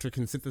 The doctor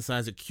can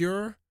synthesize a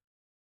cure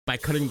by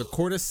cutting the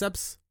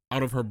cordyceps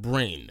out of her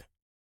brain.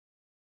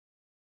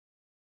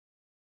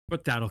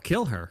 But that'll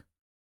kill her.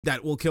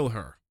 That will kill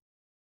her.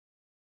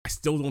 I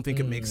still don't think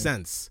it makes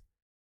sense.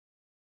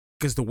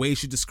 Because the way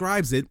she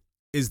describes it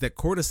is that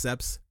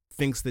cordyceps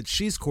thinks that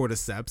she's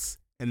cordyceps,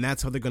 and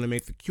that's how they're going to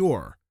make the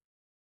cure.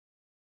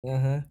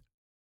 Uh-huh.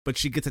 But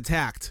she gets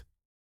attacked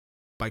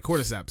by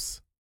cordyceps.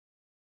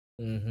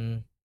 Mm-hmm.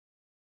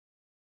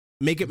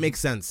 Make it make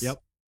sense.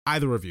 Yep.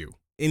 Either of you.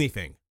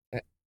 Anything.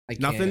 I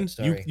Nothing?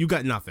 Sorry. You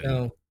got nothing.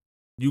 No.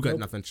 You got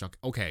nothing, Chuck.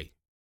 Okay.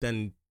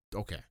 Then,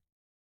 okay.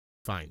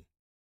 Fine.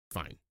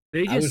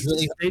 They I was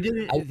just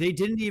really- they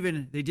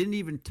didn't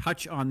even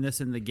touch on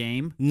this in the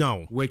game,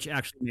 No, which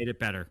actually made it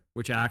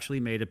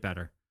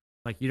better.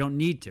 Like you don't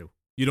need to.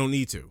 you don't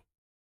need to.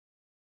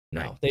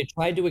 No, Right. they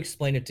tried to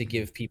explain it to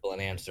give people an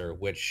answer,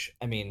 which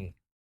I mean,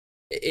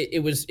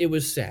 it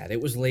was sad. It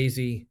was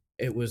lazy.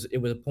 It was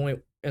a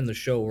point in the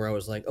show where I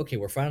was like, okay,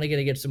 we're finally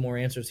gonna get some more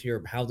answers here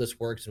of how this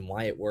works and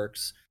why it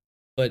works.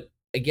 But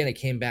again, it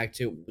came back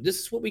to this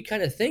is what we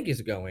kind of think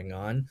is going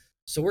on.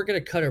 So we're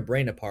gonna cut her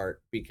brain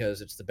apart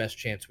because it's the best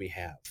chance we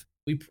have.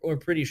 We're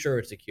pretty sure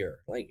it's a cure.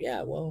 Like,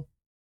 yeah, well,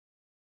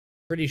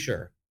 pretty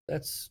sure.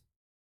 That's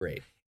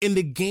great. In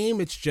the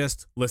game, it's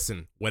just,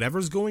 listen,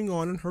 whatever's going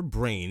on in her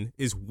brain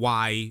is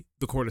why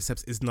the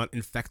cordyceps is not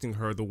infecting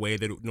her the way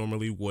that it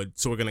normally would.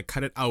 So we're going to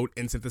cut it out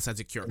and synthesize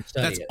a cure. And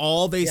study That's it.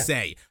 all they Yeah.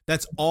 say.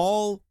 That's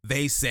all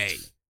they say.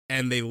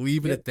 And they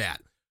leave it Yep. at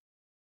that.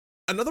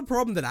 Another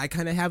problem that I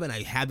kind of have, and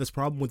I had this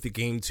problem with the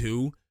game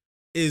too,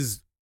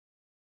 is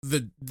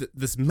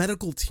this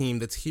medical team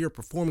that's here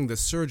performing the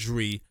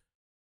surgery.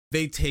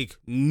 They take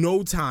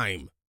no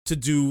time to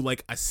do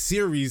like a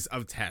series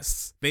of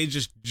tests. They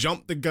just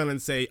jump the gun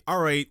and say, all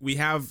right, we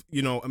have,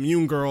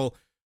 immune girl.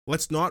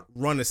 Let's not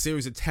run a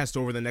series of tests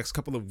over the next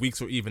couple of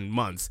weeks or even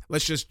months.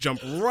 Let's just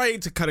jump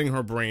right to cutting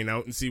her brain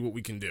out and see what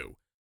we can do.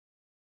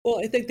 Well,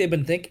 I think they've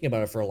been thinking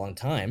about it for a long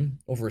time,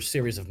 over a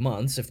series of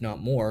months, if not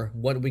more.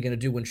 What are we going to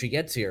do when she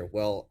gets here?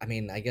 Well, I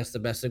mean, I guess the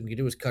best thing we can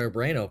do is cut her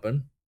brain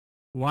open.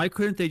 Why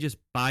couldn't they just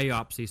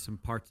biopsy some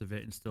parts of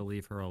it and still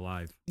leave her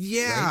alive?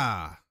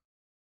 Yeah,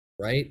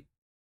 Right?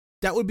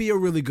 that would be a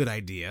really good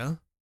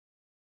idea.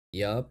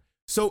 Yup.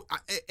 So,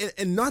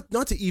 and not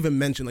to even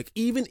mention, like,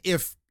 even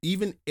if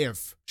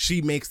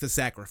she makes the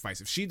sacrifice,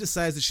 if she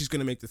decides that she's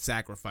going to make the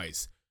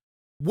sacrifice,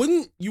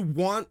 wouldn't you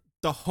want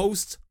the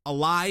host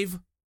alive?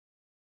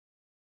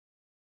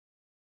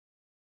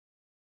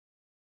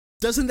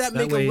 Doesn't that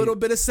make a little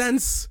bit of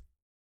sense?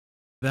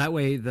 That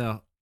way,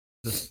 the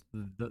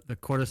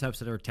cordyceps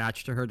that are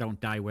attached to her don't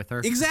die with her.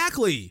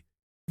 Exactly.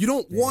 You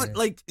don't want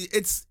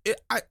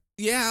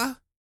yeah,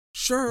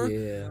 sure.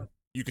 Yeah.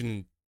 You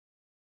can.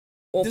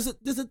 Well, There's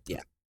a.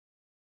 yeah.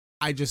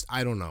 I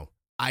don't know.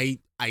 I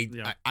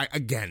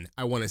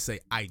want to say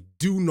I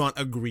do not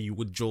agree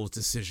with Joel's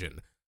decision.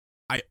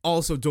 I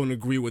also don't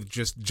agree with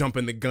just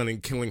jumping the gun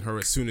and killing her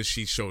as soon as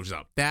she shows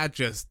up. That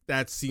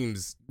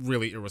seems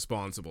really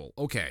irresponsible.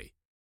 Okay,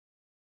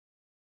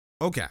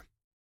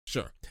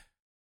 sure.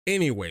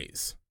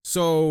 Anyways,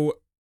 so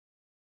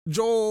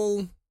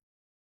Joel,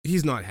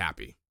 he's not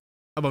happy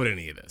about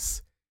any of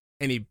this.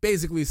 And he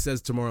basically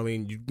says to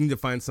Marlene, you need to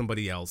find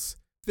somebody else.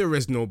 There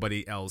is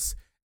nobody else.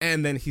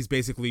 And then he's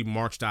basically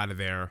marched out of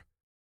there.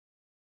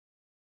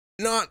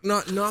 Not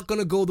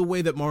gonna go the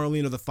way that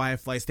Marlene or the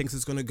Fireflies thinks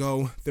it's gonna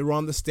go. They're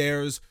on the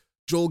stairs.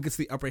 Joel gets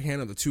the upper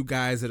hand of the two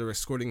guys that are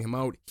escorting him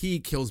out. He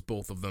kills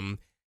both of them.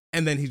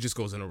 And then he just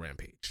goes on a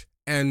rampage.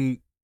 And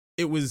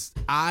it was,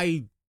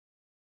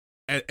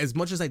 as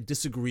much as I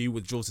disagree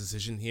with Joel's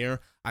decision here,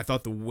 I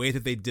thought the way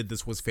that they did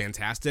this was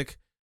fantastic.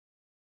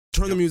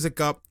 Turn the music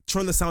up,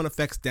 turn the sound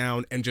effects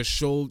down, and just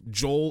show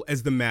Joel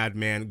as the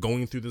madman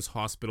going through this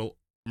hospital,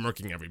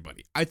 murking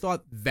everybody. I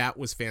thought that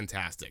was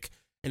fantastic.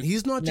 And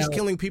he's not just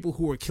killing people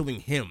who are killing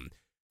him.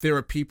 There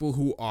are people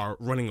who are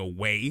running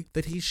away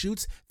that he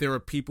shoots. There are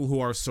people who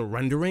are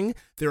surrendering.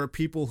 There are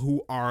people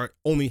who are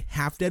only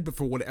half dead, but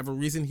for whatever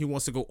reason, he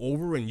wants to go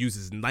over and use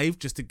his knife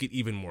just to get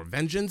even more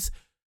vengeance.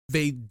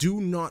 They do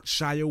not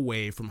shy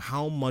away from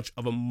how much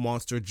of a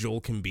monster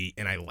Joel can be,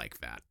 and I like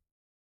that.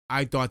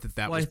 I thought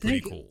that was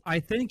pretty cool.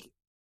 I think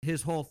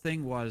his whole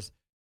thing was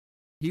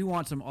he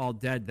wants them all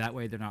dead. That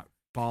way they're not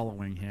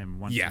following him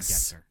once he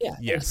gets there. Yeah,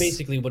 that's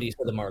basically what he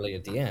said to Marley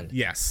at the end.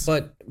 Yes.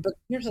 But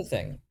here's the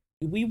thing.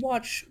 We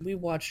watch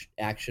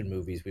action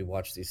movies, we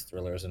watch these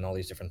thrillers and all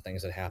these different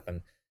things that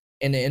happen.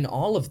 And in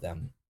all of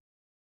them,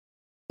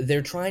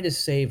 they're trying to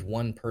save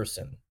one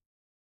person.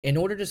 In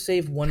order to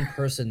save one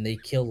person, they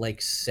kill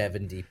like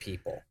 70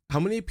 people. How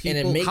many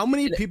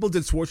people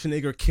did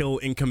Schwarzenegger kill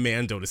in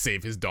Commando to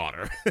save his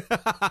daughter?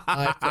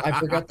 I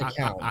forgot the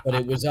count, but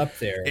it was up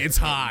there. It's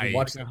high.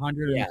 Watch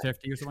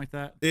 150 or something like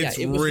that. It's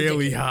it was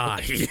really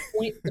ridiculous.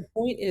 high. The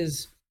point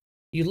is,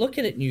 you look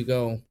at it and you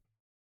go,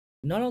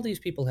 not all these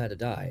people had to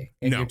die,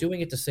 and you're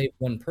doing it to save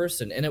one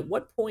person. And at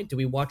what point do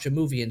we watch a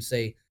movie and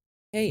say,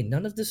 hey,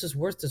 none of this is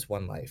worth this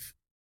one life?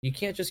 You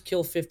can't just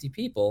kill 50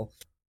 people,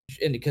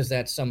 and because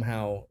that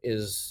somehow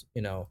is,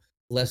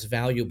 less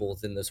valuable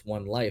than this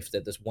one life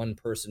that this one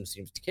person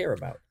seems to care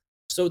about.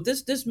 So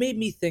this made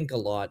me think a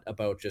lot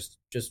about just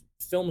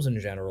films in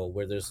general,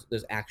 where there's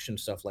action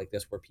stuff like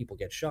this where people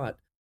get shot,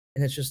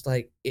 and it's just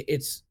like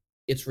it's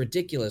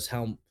ridiculous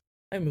how,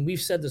 I mean,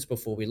 we've said this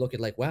before. We look at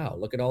like, wow,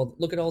 look at all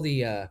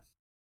the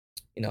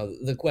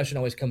the question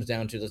always comes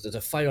down to there's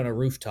a fight on a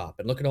rooftop,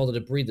 and look at all the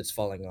debris that's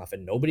falling off,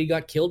 and nobody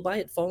got killed by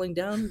it falling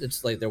down.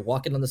 It's like they're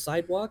walking on the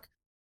sidewalk.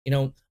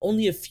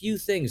 Only a few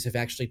things have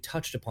actually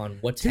touched upon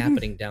what's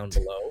happening down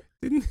below.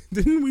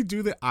 Didn't we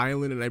do the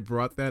island, and I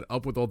brought that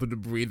up with all the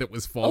debris that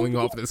was falling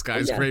off the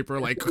skyscraper?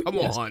 Like, come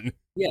on.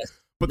 Yes.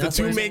 But the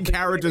two main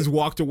characters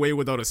walked away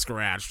without a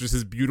scratch, just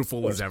as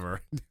beautiful as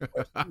ever.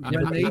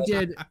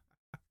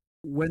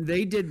 When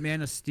they did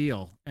Man of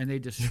Steel and they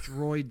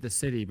destroyed the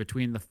city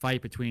between the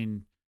fight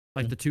between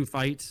like the two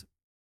fights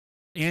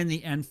and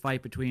the end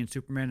fight between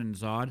Superman and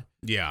Zod.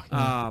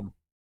 Yeah.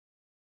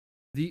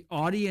 The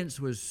audience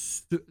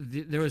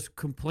there was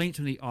complaints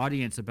from the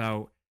audience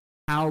about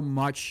how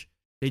much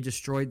they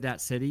destroyed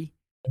that city.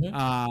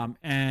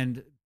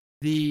 And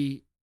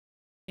the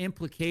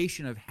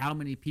implication of how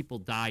many people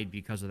died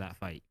because of that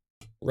fight.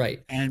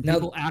 Right. And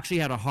people actually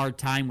had a hard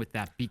time with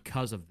that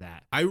because of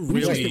that.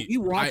 We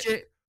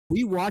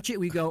watch it,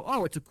 we go,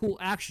 oh, it's a cool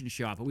action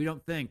shot, but we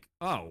don't think,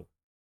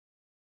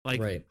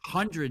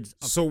 hundreds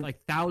of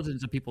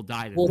thousands of people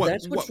died. Well,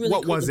 that's what's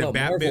really cool about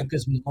Marvel,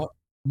 because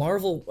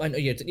Marvel, I know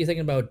you're thinking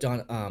about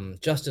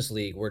Justice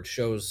League, where it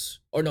shows,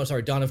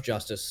 Dawn of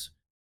Justice,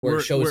 where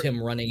it shows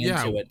him running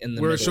into it in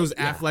the where middle. It shows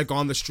Affleck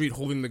on the street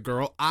holding the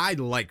girl. I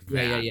like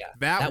that. Yeah.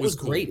 That was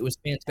cool. Great. It was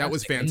fantastic. That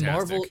was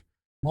fantastic. And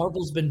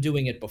Marvel's been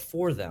doing it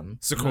before them.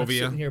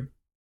 Sokovia.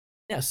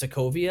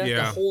 Sokovia.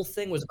 Yeah. The whole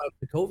thing was about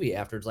Sokovia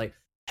after. It's like,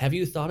 have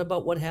you thought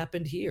about what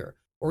happened here?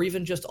 Or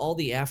even just all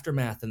the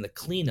aftermath and the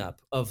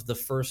cleanup of the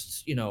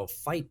first,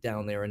 fight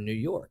down there in New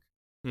York.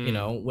 When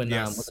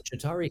the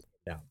Chitauri came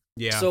down.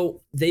 Yeah.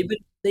 So they've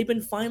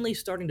been finally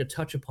starting to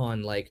touch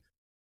upon like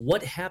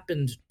what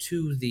happened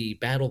to the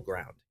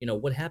battleground.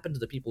 What happened to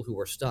the people who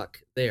were stuck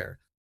there.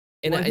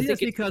 And I think it's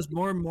because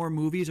more and more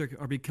movies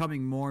are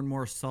becoming more and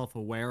more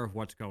self-aware of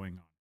what's going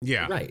on.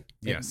 Yeah. Right.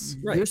 Yes.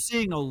 Right. You're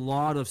seeing a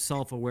lot of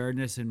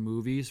self-awareness in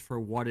movies for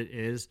what it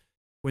is.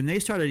 When they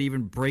started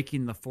even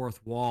breaking the fourth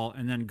wall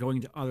and then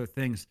going to other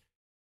things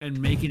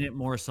and making it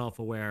more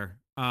self-aware,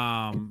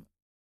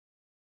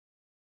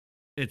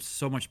 it's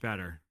so much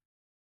better.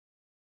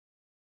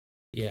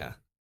 Yeah.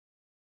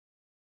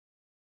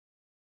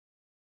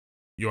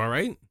 You all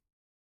right?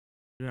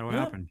 Yeah, what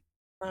happened?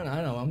 I don't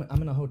know.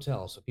 I'm in a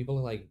hotel, so people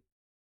are like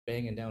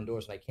banging down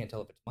doors, and I can't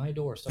tell if it's my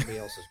door or somebody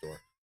else's door.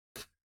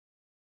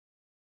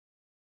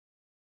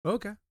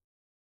 Okay.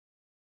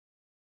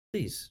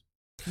 Please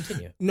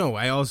continue. No,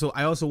 I also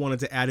wanted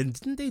to add in,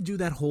 didn't they do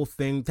that whole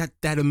thing,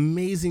 that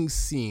amazing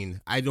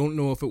scene? I don't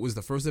know if it was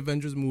the first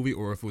Avengers movie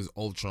or if it was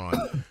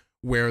Ultron,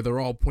 where they're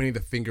all pointing the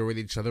finger at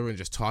each other and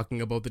just talking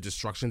about the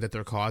destruction that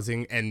they're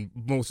causing, and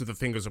most of the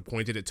fingers are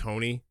pointed at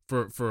Tony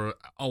for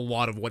a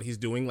lot of what he's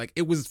doing. Like,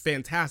 it was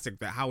fantastic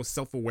that how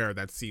self-aware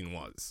that scene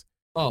was.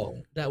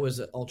 Oh, that was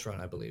Ultron,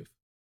 I believe.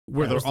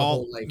 Where they're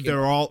all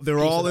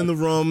in the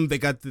room. They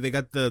got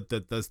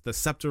the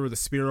scepter or the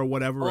spear or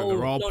whatever. And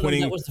they're all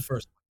pointing. No, that was the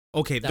first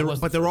one. Okay, they're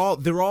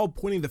all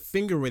pointing the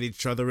finger at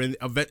each other, and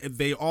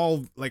they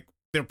all like.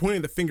 They're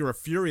pointing the finger of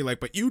fury, like,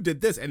 but you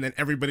did this, and then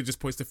everybody just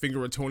points the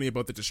finger at Tony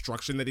about the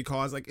destruction that he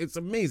caused. Like, it's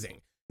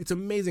amazing. It's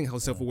amazing how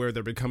self-aware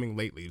they're becoming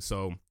lately.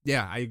 So,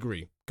 yeah, I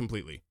agree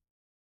completely.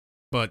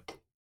 But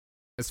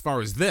as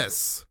far as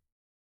this,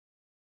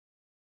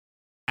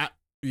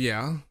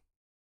 yeah.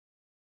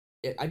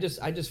 I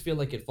just feel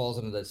like it falls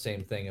into that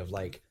same thing of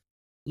like,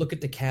 look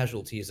at the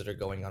casualties that are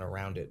going on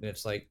around it, and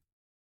it's like,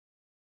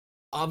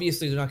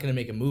 obviously they're not going to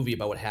make a movie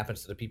about what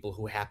happens to the people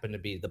who happen to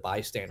be the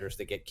bystanders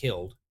that get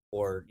killed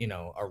or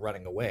are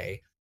running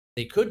away.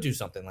 They could do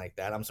something like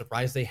that. I'm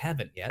surprised they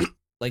haven't yet.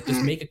 Like,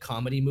 just make a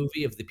comedy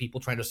movie of the people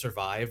trying to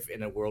survive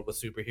in a world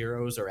with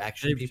superheroes or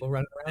action people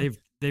running around.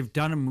 They've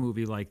done a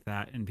movie like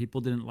that, and people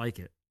didn't like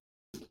it.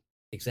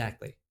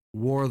 Exactly.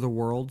 War of the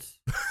Worlds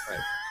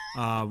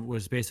Right.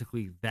 was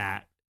basically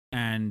that,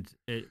 and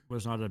it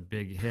was not a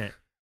big hit.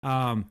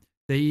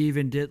 They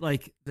even did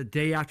like The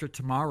Day After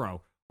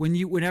Tomorrow.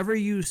 Whenever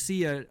you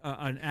see an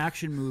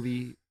action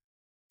movie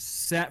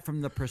set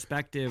from the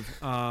perspective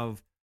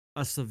of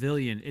a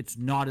civilian, it's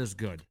not as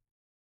good.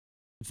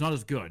 It's not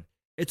as good.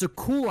 It's a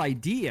cool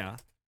idea,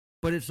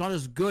 but it's not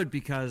as good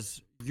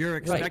because you're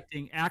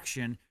expecting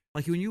action.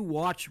 Like when you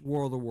watch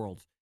War of the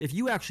Worlds, if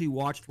they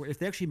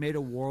actually made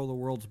a War of the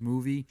Worlds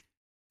movie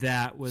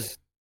that was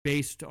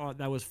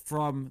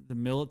from the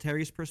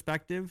military's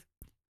perspective,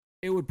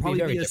 it would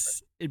probably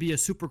it'd be a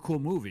super cool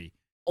movie.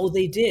 Oh,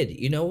 they did.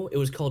 It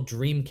was called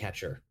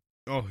Dreamcatcher.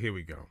 Oh, here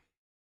we go.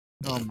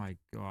 Oh my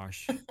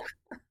gosh.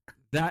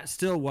 That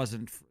still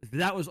wasn't.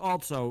 That was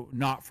also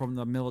not from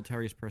the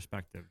military's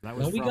perspective. That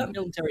was. No, we got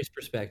military's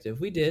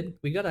perspective. We did.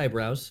 We got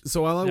eyebrows.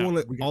 So all I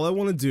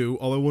want to do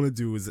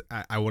is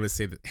I want to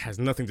say that it has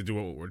nothing to do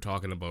with what we're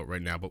talking about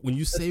right now. But when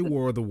you say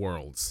War of the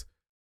Worlds,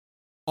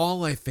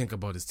 all I think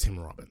about is Tim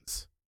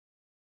Robbins.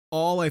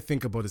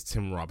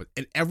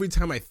 And every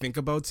time I think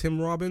about Tim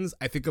Robbins,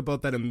 I think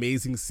about that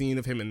amazing scene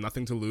of him in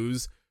Nothing to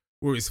Lose,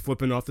 where he's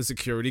flipping off the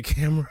security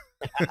camera.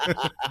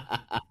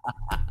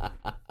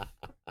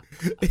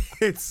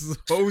 It's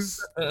so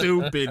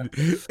stupid.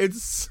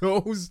 It's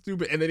so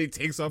stupid. And then he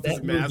takes off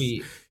his mask.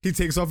 He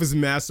takes off his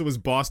mask so his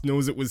boss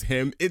knows it was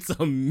him. It's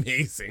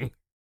amazing.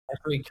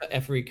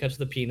 After he cuts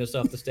the penis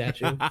off the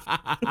statue.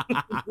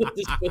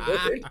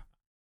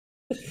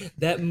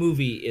 That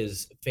movie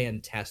is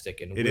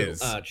fantastic. And it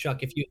is.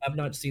 Chuck, if you have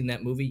not seen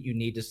that movie, you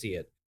need to see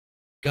it.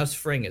 Gus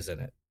Fring is in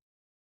it.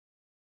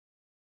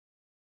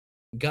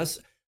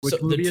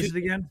 Which movie is it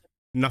again?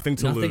 Nothing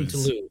to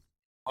Lose.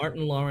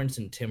 Martin Lawrence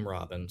and Tim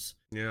Robbins.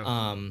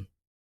 Yeah.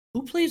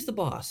 Who plays the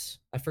boss?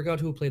 I forgot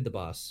who played the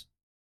boss.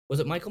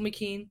 Was it Michael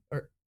McKean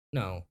or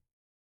no?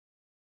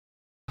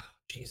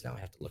 Jeez, now I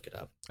have to look it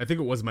up. I think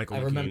it was Michael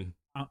McKean.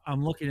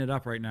 I'm looking it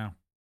up right now.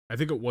 I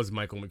think it was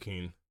Michael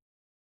McKean.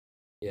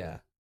 Yeah.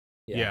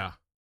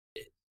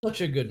 It's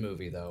such a good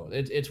movie, though.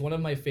 It's one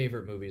of my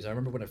favorite movies. I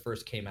remember when it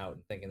first came out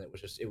and thinking it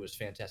was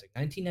fantastic.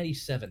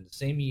 1997, the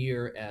same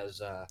year as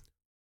a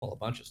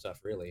bunch of stuff,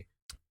 really.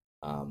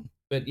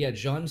 But yeah,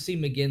 John C.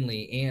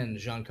 McGinley and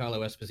Giancarlo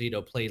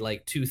Esposito play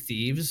like two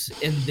thieves,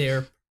 and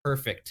they're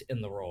perfect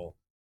in the role.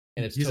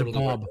 And it's totally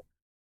Bob.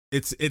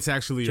 It's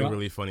actually a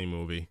really funny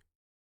movie.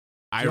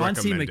 John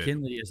C.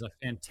 McGinley is a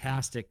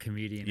fantastic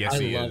comedian. Yes,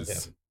 he love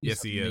is. him.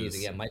 Yes, he is.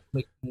 Yeah, Mike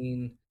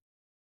McKean.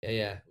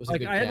 Yeah. It was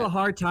like I have a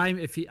hard time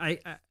if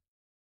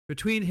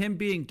between him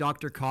being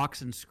Dr.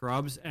 Cox in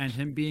Scrubs and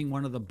him being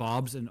one of the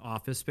Bobs in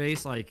Office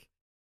Space, like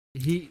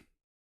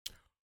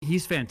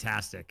he's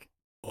fantastic.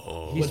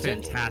 Oh, he's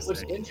fantastic.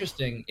 What's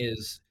interesting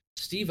is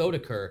Steve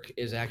Odekirk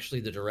is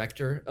actually the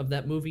director of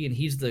that movie, and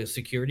he's the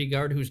security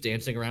guard who's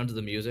dancing around to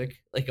the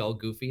music, like all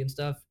goofy and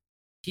stuff.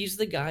 He's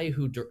the guy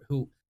who do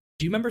you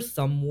remember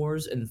Thumb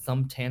Wars and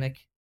Thumbtanic?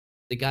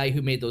 The guy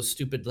who made those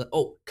stupid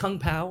Kung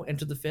Pao,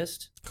 Enter the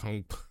Fist?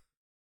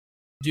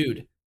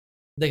 Dude,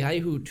 the guy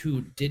who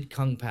did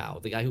Kung Pao,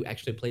 the guy who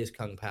actually plays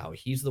Kung Pao,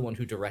 he's the one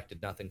who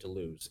directed Nothing to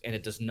Lose, and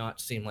it does not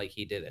seem like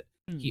he did it.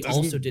 He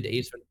also did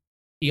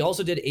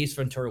Ace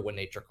Ventura: When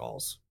Nature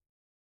Calls,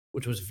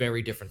 which was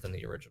very different than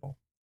the original.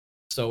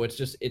 So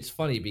it's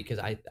funny because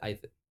I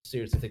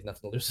seriously think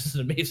Nothing to Lose is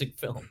an amazing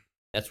film.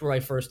 That's where I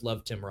first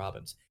loved Tim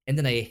Robbins, and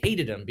then I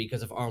hated him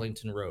because of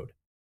Arlington Road.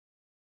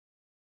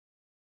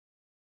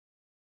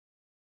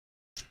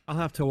 I'll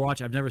have to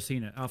watch. I've never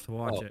seen it. I'll have to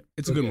watch it.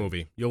 It's a good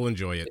movie. You'll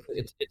enjoy it.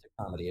 It's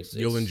a comedy.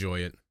 You'll enjoy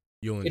it.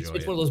 It's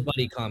one of those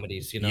buddy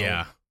comedies,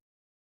 Yeah,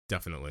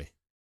 definitely.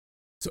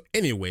 So,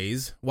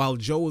 anyways, while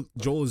Joel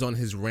is on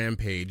his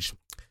rampage,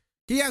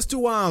 he has to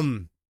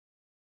Liam,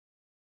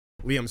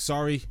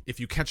 sorry if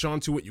you catch on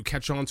to it, you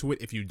catch on to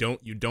it. If you don't,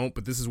 you don't.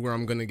 But this is where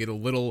I'm gonna get a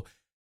little.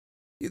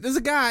 There's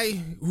a guy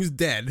who's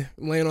dead,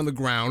 laying on the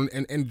ground,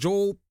 and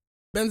Joel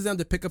bends down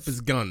to pick up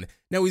his gun.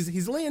 Now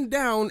he's laying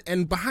down,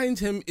 and behind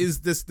him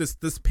is this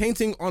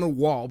painting on a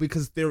wall,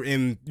 because they're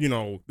in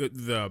the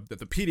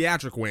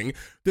pediatric wing.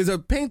 There's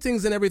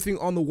paintings and everything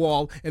on the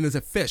wall, and there's a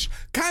fish.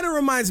 Kind of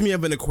reminds me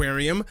of an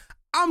aquarium.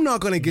 I'm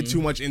not gonna get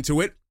too much into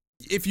it.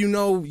 If you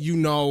know, you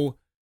know.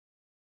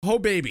 Oh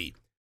baby.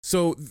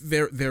 So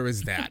there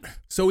is that.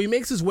 So he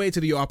makes his way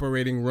to the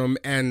operating room,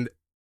 and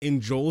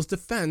in Joel's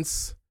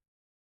defense,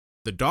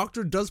 the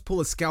doctor does pull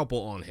a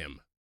scalpel on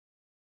him.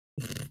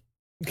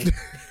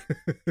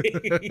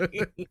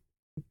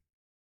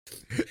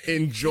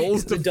 In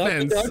Joel's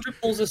defense, the doctor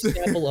pulls a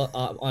scalpel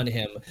on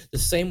him the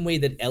same way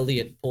that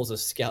Elliot pulls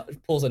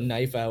a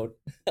knife out,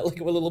 like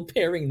a little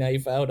paring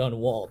knife out on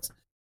Walt.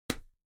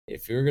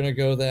 If you're gonna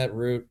go that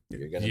route,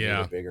 you're gonna need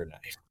Yeah. a bigger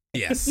knife.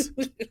 Yes.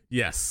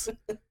 Yes.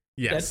 That's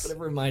Yes. what it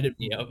reminded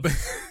me of.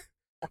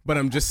 But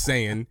I'm just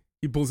saying,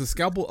 he pulls a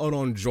scalpel out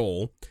on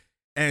Joel,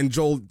 and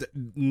Joel,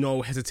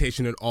 no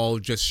hesitation at all,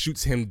 just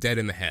shoots him dead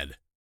in the head.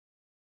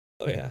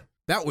 Oh yeah.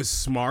 That was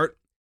smart.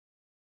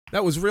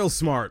 That was real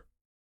smart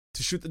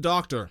to shoot the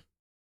doctor.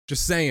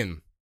 Just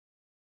saying.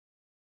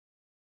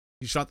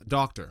 He shot the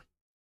doctor.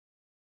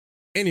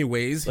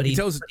 Anyways, But he he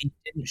tells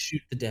didn't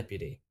shoot the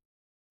deputy.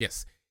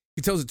 yes,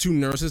 he tells the two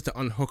nurses to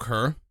unhook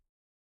her.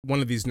 One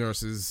of these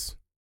nurses,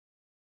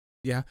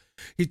 yeah,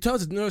 he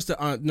tells the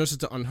nurses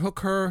to unhook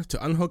her,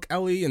 to unhook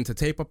Ellie, and to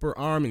tape up her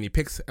arm. And he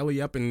picks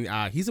Ellie up, and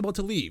he's about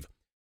to leave.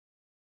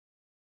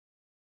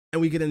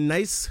 And we get a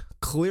nice,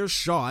 clear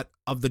shot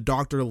of the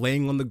doctor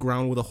laying on the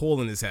ground with a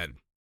hole in his head.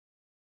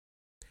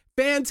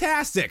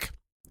 Fantastic.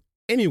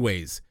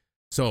 Anyways,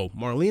 so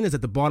Marlene is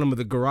at the bottom of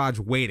the garage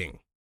waiting.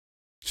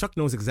 Chuck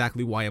knows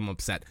exactly why I'm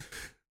upset.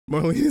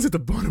 Marlene is at the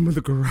bottom of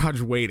the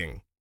garage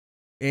waiting.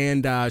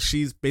 And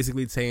she's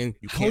basically saying,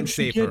 you can't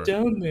save her. How'd she get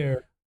down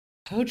there?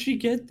 How'd she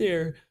get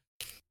there?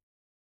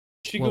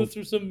 She Well, go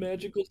through some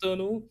magical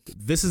tunnel?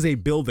 This is a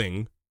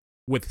building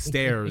with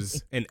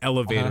stairs and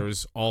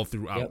elevators all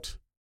throughout.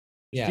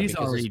 Yeah, She's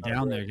because already it's not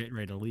down right. there getting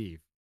ready to leave.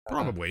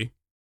 Probably.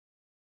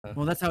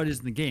 Well, that's how it is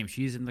in the game.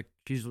 She's getting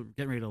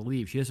ready to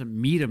leave. She doesn't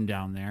meet him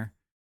down there.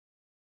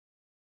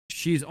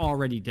 She's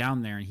already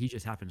down there, and he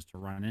just happens to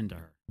run into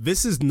her.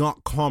 This is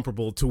not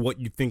comparable to what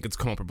you think it's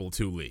comparable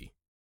to, Lee.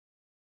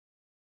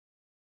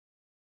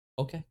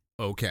 Okay.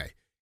 Okay.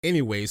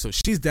 Anyway, so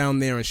she's down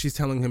there and she's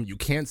telling him, you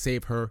can't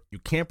save her. You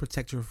can't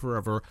protect her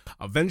forever.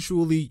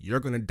 Eventually, you're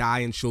going to die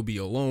and she'll be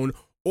alone.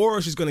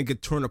 Or she's going to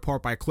get torn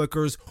apart by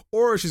clickers.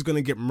 Or she's going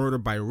to get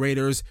murdered by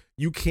raiders.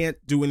 You can't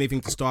do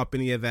anything to stop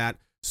any of that.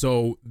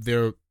 So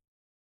they're...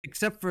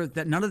 Except for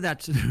that, none of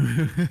that's...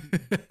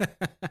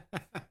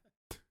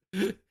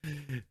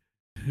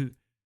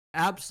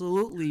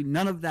 Absolutely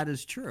none of that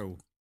is true.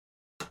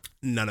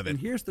 None of it. And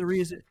here's the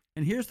reason.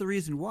 And here's the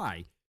reason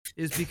why.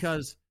 Is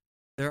because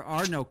there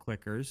are no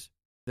clickers.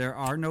 There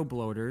are no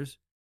bloaters.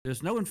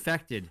 There's no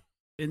infected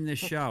in this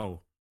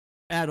show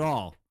at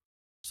all.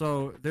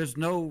 So there's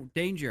no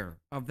danger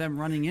of them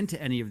running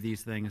into any of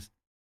these things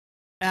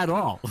at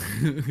all.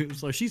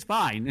 So she's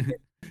fine.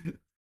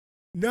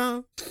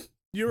 No,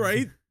 you're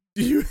right.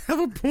 You have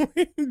a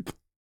point.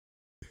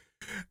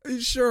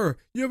 Sure,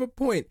 you have a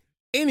point.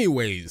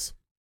 Anyways,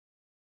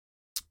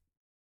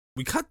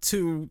 we cut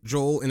to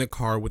Joel in a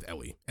car with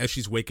Ellie as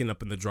she's waking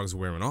up and the drugs are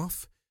wearing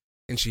off.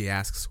 And she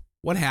asks,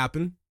 what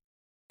happened?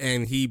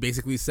 And he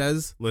basically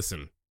says,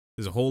 listen,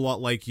 there's a whole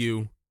lot like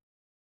you.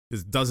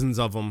 There's dozens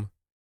of them.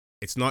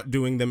 It's not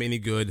doing them any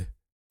good.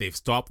 They've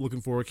stopped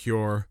looking for a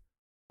cure.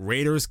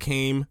 Raiders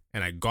came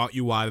and I got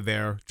you out of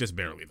there, just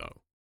barely though.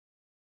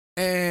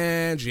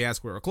 And she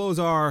asks where her clothes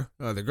are.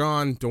 They're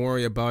gone. Don't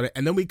worry about it.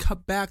 And then we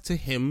cut back to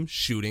him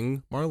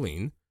shooting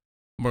Marlene.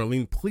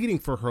 Marlene pleading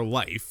for her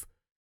life.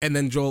 And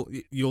then Joel,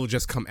 you'll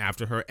just come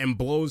after her and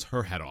blows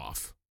her head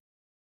off.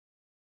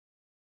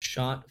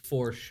 Shot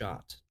for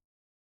shot.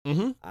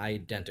 Mm-hmm.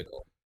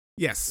 Identical.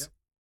 Yes. Yep.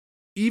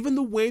 Even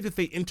the way that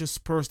they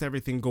interspersed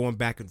everything going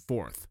back and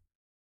forth.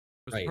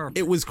 Right.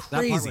 It was That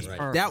part crazy. was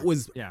perfect. That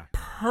was Yeah.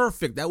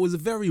 perfect. That was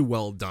very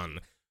well done.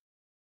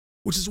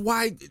 Which is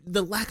why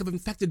the lack of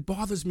infected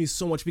bothers me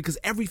so much, because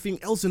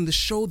everything else in the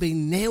show they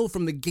nail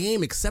from the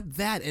game except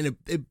that, and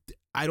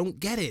I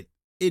don't get it.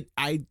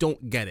 I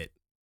don't get it.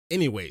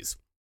 Anyways.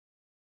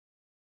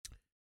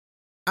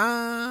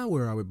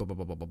 Where are we? Blah, blah,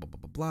 blah, blah, blah, blah,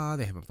 blah, blah.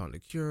 They haven't found a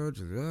cure.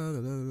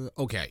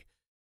 Okay.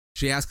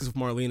 She asks if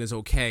Marlene is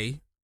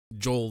okay.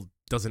 Joel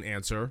doesn't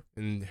answer,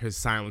 and his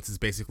silence is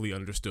basically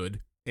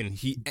understood. And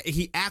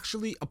he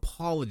actually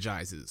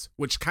apologizes,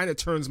 which kind of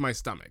turns my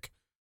stomach.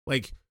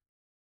 Like,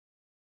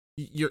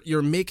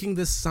 you're making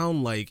this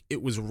sound like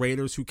it was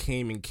raiders who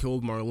came and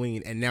killed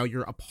Marlene, and now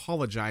you're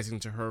apologizing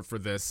to her for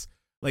this.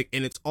 Like,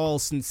 and it's all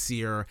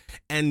sincere.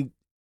 And,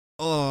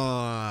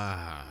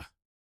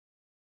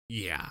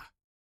 yeah.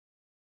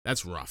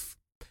 That's rough.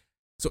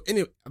 So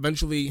anyway,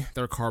 eventually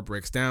their car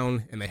breaks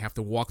down and they have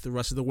to walk the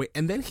rest of the way.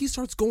 And then he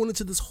starts going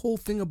into this whole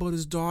thing about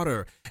his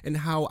daughter and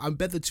how I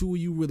bet the two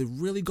of you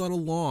really got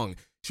along.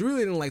 She really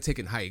didn't like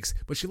taking hikes,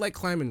 but she liked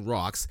climbing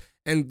rocks.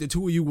 And the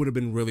two of you would have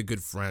been really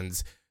good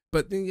friends.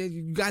 But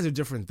you guys are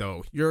different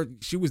though.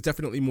 She was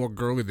definitely more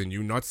girly than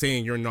you. Not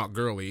saying you're not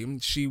girly.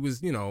 She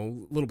was, a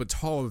little bit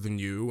taller than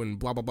you and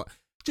blah, blah, blah.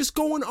 Just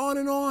going on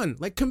and on.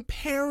 Like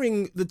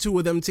comparing the two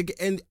of them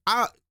and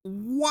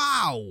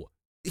wow.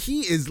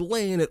 He is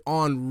laying it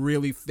on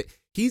really thick.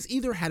 He's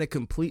either had a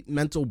complete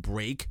mental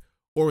break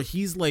or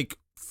he's like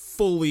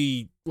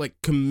fully like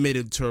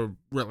committed to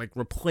like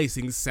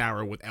replacing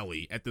Sarah with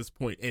Ellie at this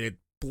point, and it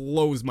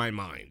blows my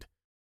mind.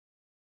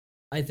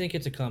 I think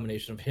it's a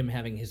combination of him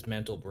having his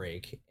mental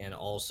break and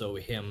also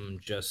him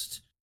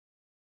just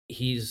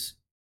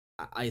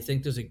I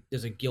think there's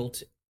a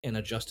guilt and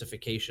a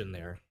justification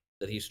there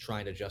that he's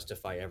trying to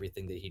justify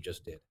everything that he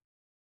just did.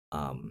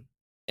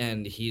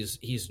 And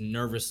he's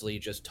nervously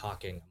just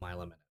talking a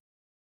mile a minute.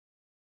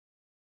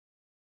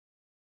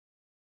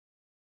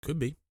 Could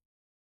be.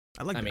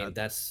 I like I that. mean,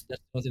 that's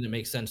something that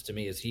makes sense to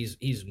me. Is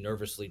he's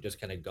nervously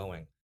just kind of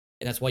going,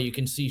 and that's why you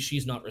can see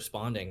she's not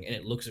responding, and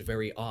it looks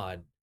very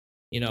odd.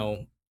 You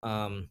know,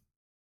 trying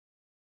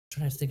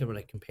to think of what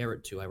I compare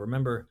it to. I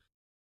remember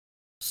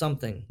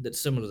something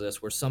that's similar to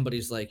this, where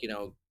somebody's like,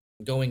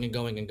 going and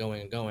going and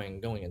going and going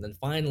and going, and then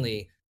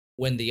finally,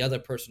 when the other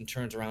person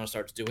turns around and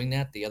starts doing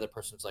that, the other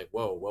person's like,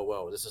 "Whoa, whoa,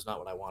 whoa! This is not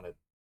what I wanted.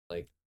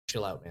 Like,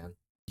 chill out, man."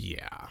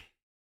 Yeah.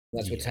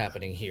 That's what's Yeah.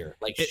 happening here.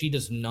 Like, she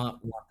does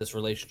not want this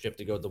relationship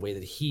to go the way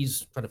that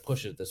he's trying to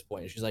push it at this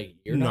point. She's like,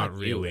 "You're not you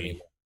really.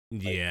 anymore.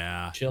 Like,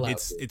 Yeah. chill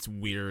out, dude." It's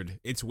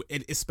weird.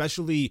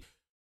 Especially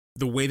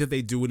the way that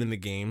they do it in the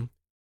game.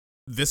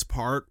 This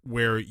part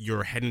where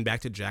you're heading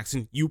back to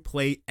Jackson, you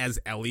play as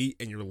Ellie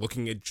and you're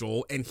looking at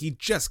Joel, and he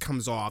just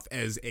comes off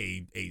as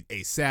a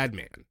sad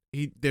man.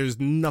 There's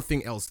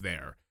nothing else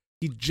there.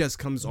 He just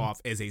comes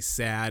off as a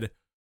sad,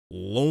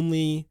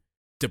 lonely,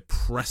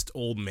 depressed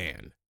old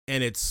man.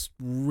 And it's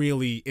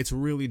really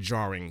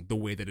jarring the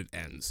way that it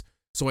ends.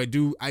 So I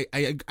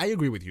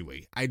agree with you,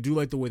 Lee. I do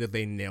like the way that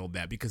they nailed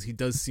that, because he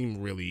does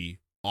seem really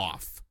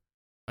off,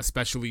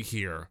 especially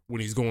here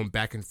when he's going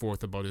back and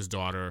forth about his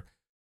daughter,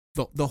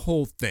 the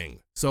whole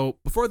thing. So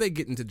before they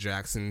get into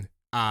Jackson,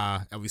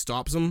 Ellie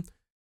stops him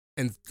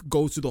and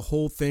goes through the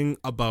whole thing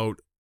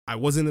about, I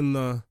wasn't in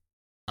the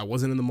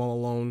mall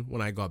alone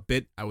when I got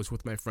bit. I was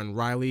with my friend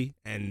Riley,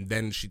 and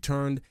then she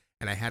turned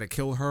and I had to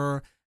kill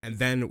her. And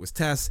then it was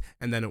Tess,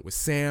 and then it was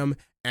Sam,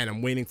 and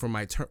I'm waiting for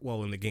my turn.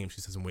 Well, in the game, she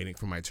says I'm waiting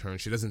for my turn.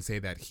 She doesn't say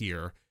that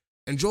here.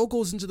 And Joel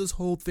goes into this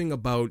whole thing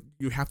about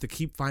you have to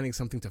keep finding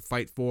something to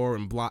fight for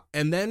and blah.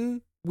 And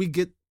then we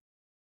get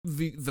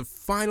the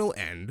final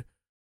end,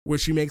 where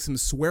she makes him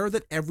swear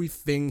that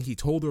everything he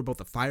told her about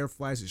the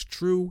Fireflies is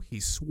true. He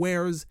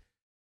swears,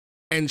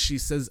 and she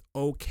says,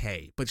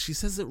 okay. But she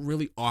says it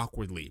really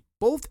awkwardly.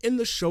 Both in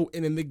the show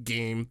and in the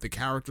game, the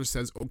character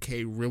says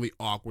okay really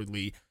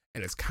awkwardly,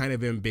 and it's kind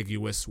of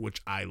ambiguous,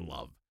 which I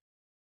love.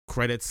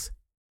 Credits,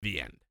 the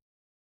end.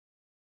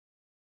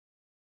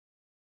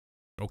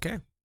 Okay.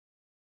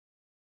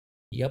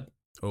 Yep.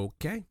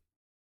 Okay.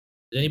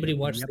 Did anybody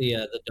watch Yep.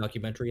 the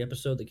documentary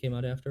episode that came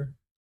out after?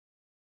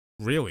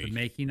 Really? The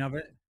making of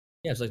it.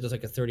 Yeah, it's like there's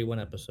like a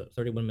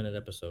 31-minute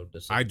episode.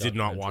 That's like I a did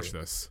not watch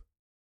documentary. this.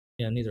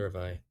 Yeah, neither have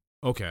I.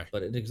 Okay.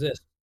 But it exists.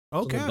 It's a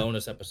Okay. little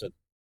bonus episode.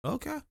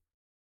 Okay.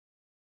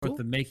 But Cool.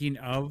 the making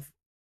of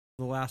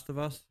The Last of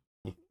Us.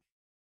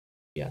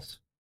 Yes.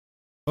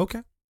 Okay.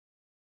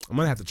 I'm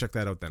going to have to check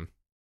that out then.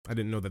 I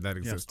didn't know that Yeah,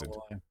 existed.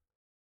 so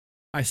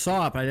I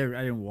saw it, but I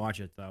didn't watch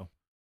it though.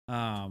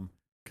 Because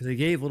they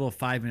gave little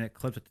 5-minute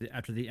clips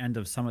after the end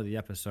of some of the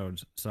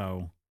episodes.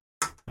 So,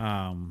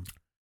 yeah,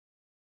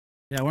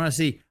 I want to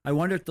see. I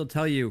wonder if they'll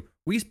tell you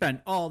we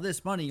spent all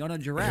this money on a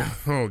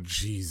giraffe. Oh,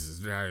 Jesus.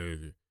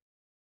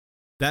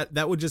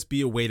 That would just be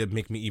a way to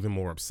make me even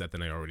more upset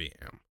than I already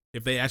am.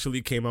 If they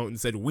actually came out and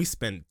said, we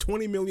spent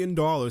 $20 million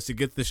to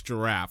get this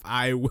giraffe,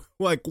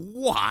 like,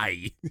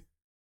 why?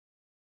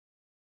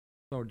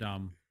 So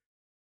dumb.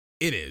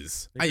 It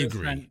is. They I could've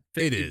agree. spent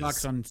It $50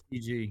 is. on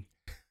CG.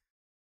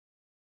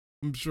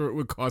 I'm sure it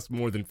would cost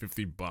more than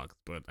 $50,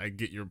 but I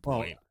get your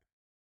Well, point.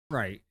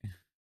 right.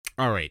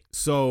 All right.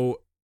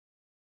 So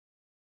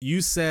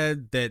you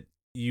said that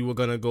you were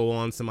going to go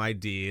on some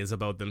ideas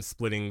about them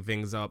splitting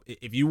things up.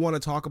 If you want to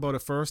talk about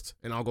it first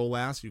and I'll go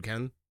last, you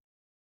can.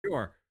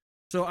 Sure.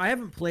 So I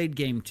haven't played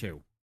game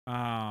 2.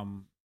 I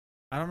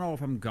don't know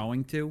if I'm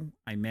going to.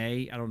 I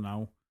may. I don't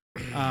know.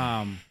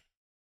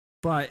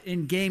 But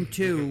in game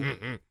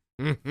 2,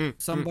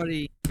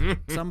 somebody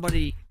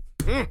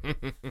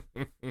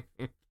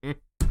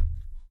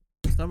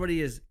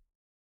is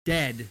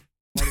dead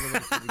all the way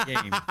through the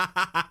game.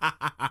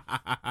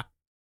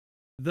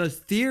 The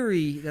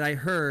theory that I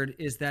heard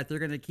is that they're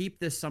going to keep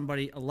this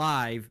somebody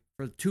alive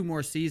for 2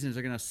 more seasons.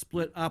 They're going to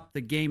split up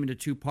the game into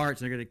 2 parts.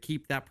 And they're going to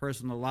keep that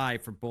person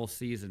alive for both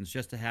seasons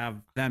just to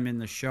have them in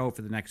the show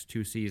for the next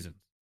 2 seasons.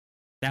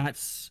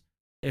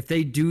 If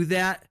they do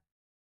that.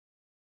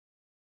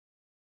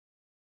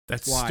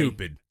 That's Why?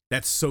 stupid.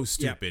 That's so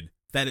stupid.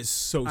 That is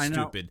so I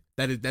know. stupid.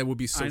 That would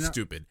be so I know.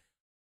 stupid.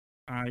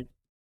 I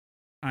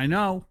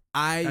know.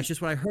 That's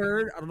just what I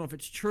heard. I don't know if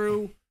it's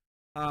true.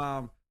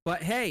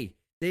 But hey,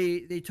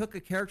 they took a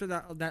character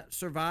that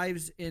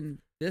survives in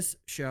this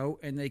show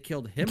and they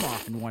killed him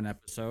off in 1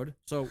 episode.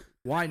 So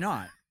why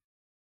not?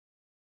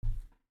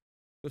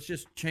 Let's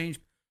just change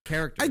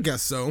characters. I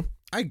guess so.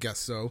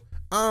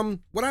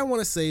 What I want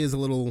to say is a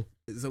little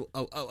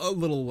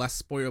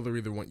less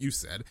spoilery than what you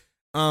said.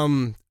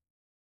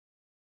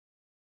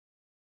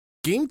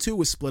 Game 2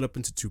 was split up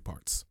into 2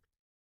 parts.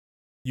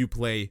 You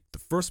play the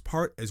first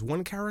part as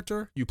one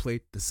character, you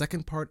play the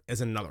second part as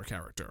another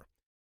character.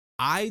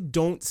 And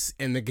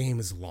the game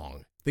is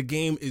long. The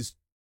game is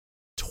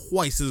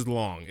twice as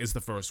long as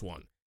the first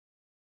one.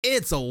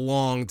 It's a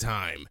long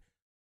time.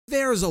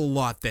 There's a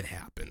lot that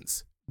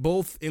happens,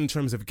 both in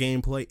terms of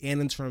gameplay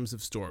and in terms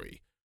of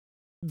story.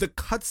 The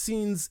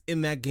cutscenes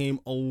in that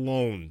game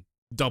alone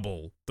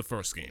double the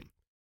first game.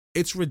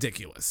 It's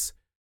ridiculous.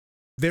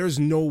 There's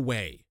no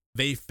way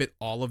they fit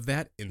all of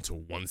that into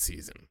one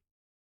season.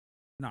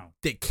 No.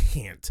 They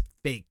can't.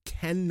 They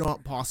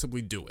cannot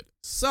possibly do it.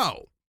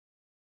 So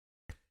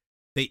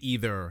they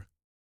either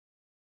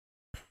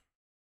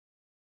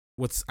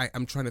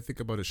I'm trying to think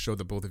about a show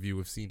that both of you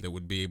have seen that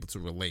would be able to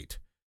relate.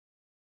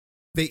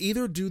 They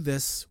either do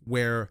this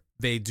where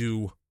they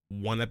do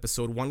one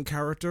episode one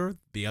character,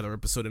 the other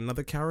episode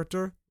another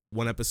character,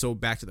 one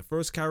episode back to the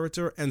first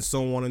character, and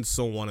so on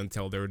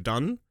until they're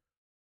done.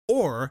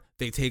 Or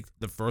they take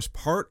the first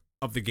part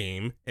of the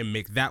game and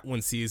make that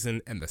one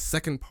season, and the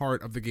second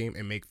part of the game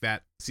and make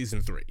that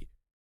season 3.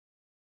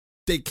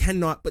 They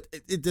cannot, but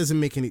it doesn't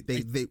make any.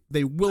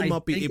 They will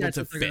not be able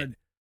to fit.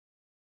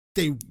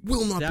 They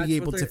will not be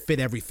able to fit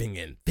everything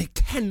in. They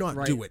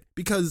cannot do it,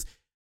 because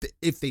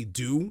if they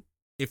do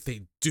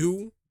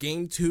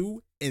game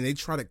 2 and they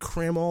try to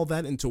cram all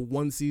that into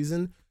one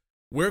season,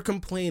 we're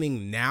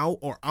complaining now,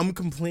 or I'm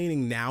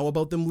complaining now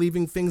about them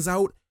leaving things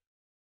out.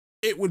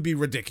 It would be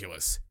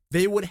ridiculous.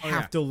 They would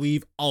have to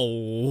leave a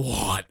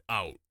lot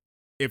out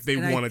if they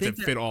wanted to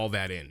fit all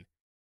that in.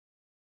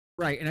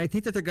 Right, and I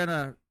think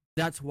that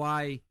that's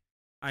why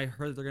I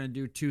heard they're gonna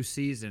do 2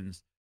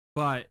 seasons,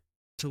 but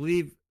to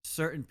leave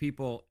certain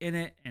people in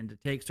it and to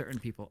take certain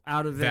people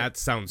out of it. That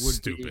sounds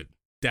stupid.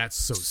 That's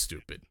so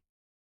stupid.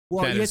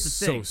 Well, that is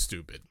so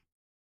stupid.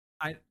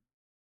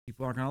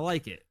 People aren't gonna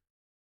like it.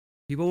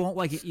 People won't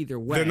like it either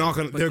way.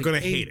 They're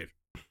gonna hate it.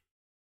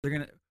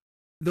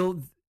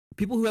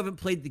 People who haven't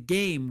played the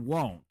game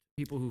won't.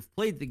 People who've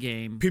played the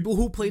game. People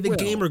who play the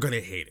game are gonna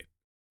hate it.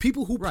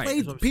 People who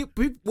played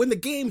when the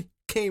game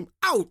came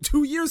out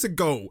 2 years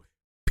ago,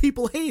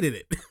 people hated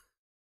it.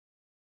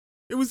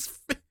 It was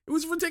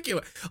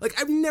ridiculous. Like,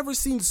 I've never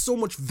seen so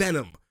much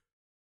venom.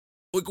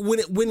 Like, when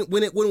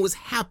it was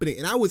happening,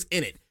 and I was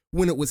in it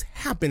when it was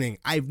happening,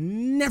 I've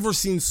never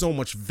seen so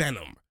much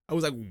venom. I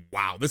was like,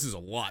 wow, this is a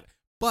lot.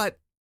 But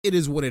it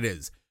is what it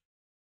is.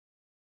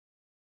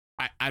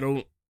 I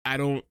don't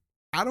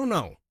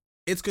know.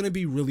 It's gonna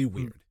be really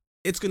weird.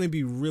 It's gonna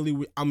be really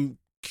weird. I'm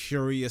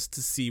curious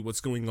to see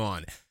what's going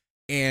on,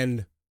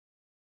 and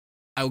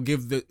I'll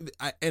give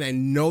and I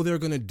know they're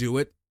gonna do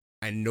it.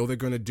 I know they're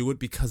gonna do it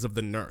because of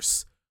the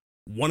nurse.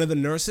 One of the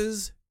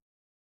nurses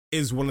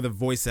is one of the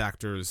voice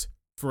actors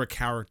for a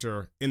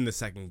character in the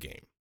second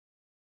game.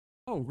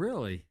 Oh,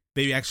 really?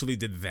 They actually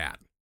did that.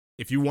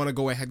 If you want to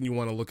go ahead and you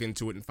want to look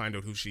into it and find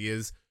out who she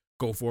is,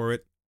 go for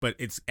it. But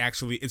it's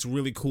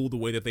really cool the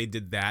way that they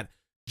did that,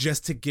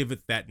 just to give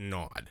it that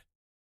nod.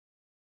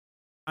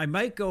 I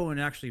might go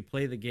and actually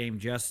play the game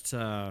just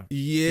to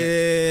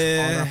get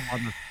caught up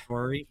on the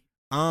story.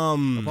 I'll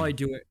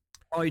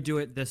probably do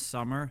it this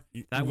summer.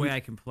 That way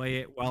I can play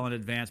it well in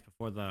advance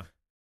before the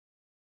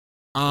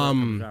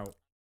comes out.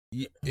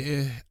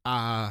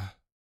 Yeah.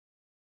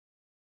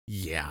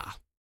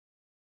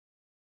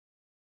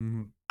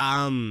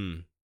 Mm-hmm.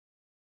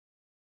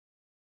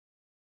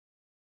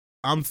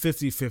 I'm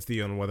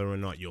 50-50 on whether or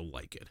not you'll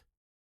like it.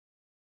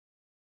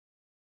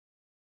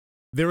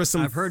 There are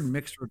some. I've heard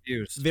mixed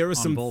reviews. There are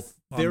some. Both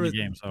there the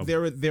game, so.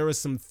 There are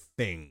some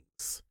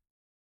things.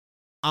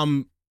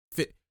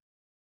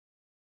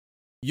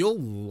 You'll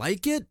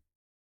like it,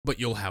 but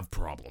you'll have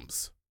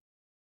problems.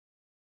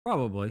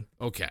 Probably.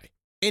 Okay.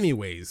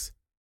 Anyways,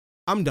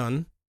 I'm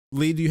done.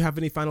 Lee, do you have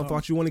any final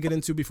thoughts you want to get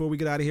into before we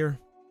get out of here?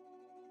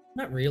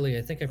 Not really.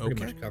 I think I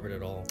pretty much covered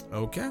it all.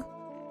 Okay.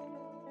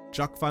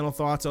 Chuck, final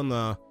thoughts on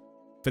the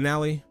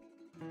finale?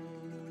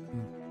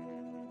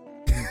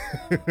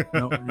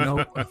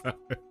 No.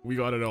 We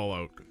got it all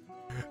out.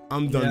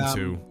 I'm done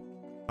too.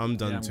 I'm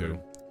done too.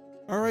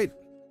 All right.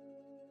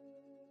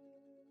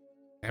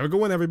 Have a good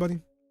one, everybody.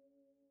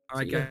 All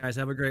right, guys.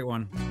 Have a great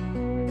one.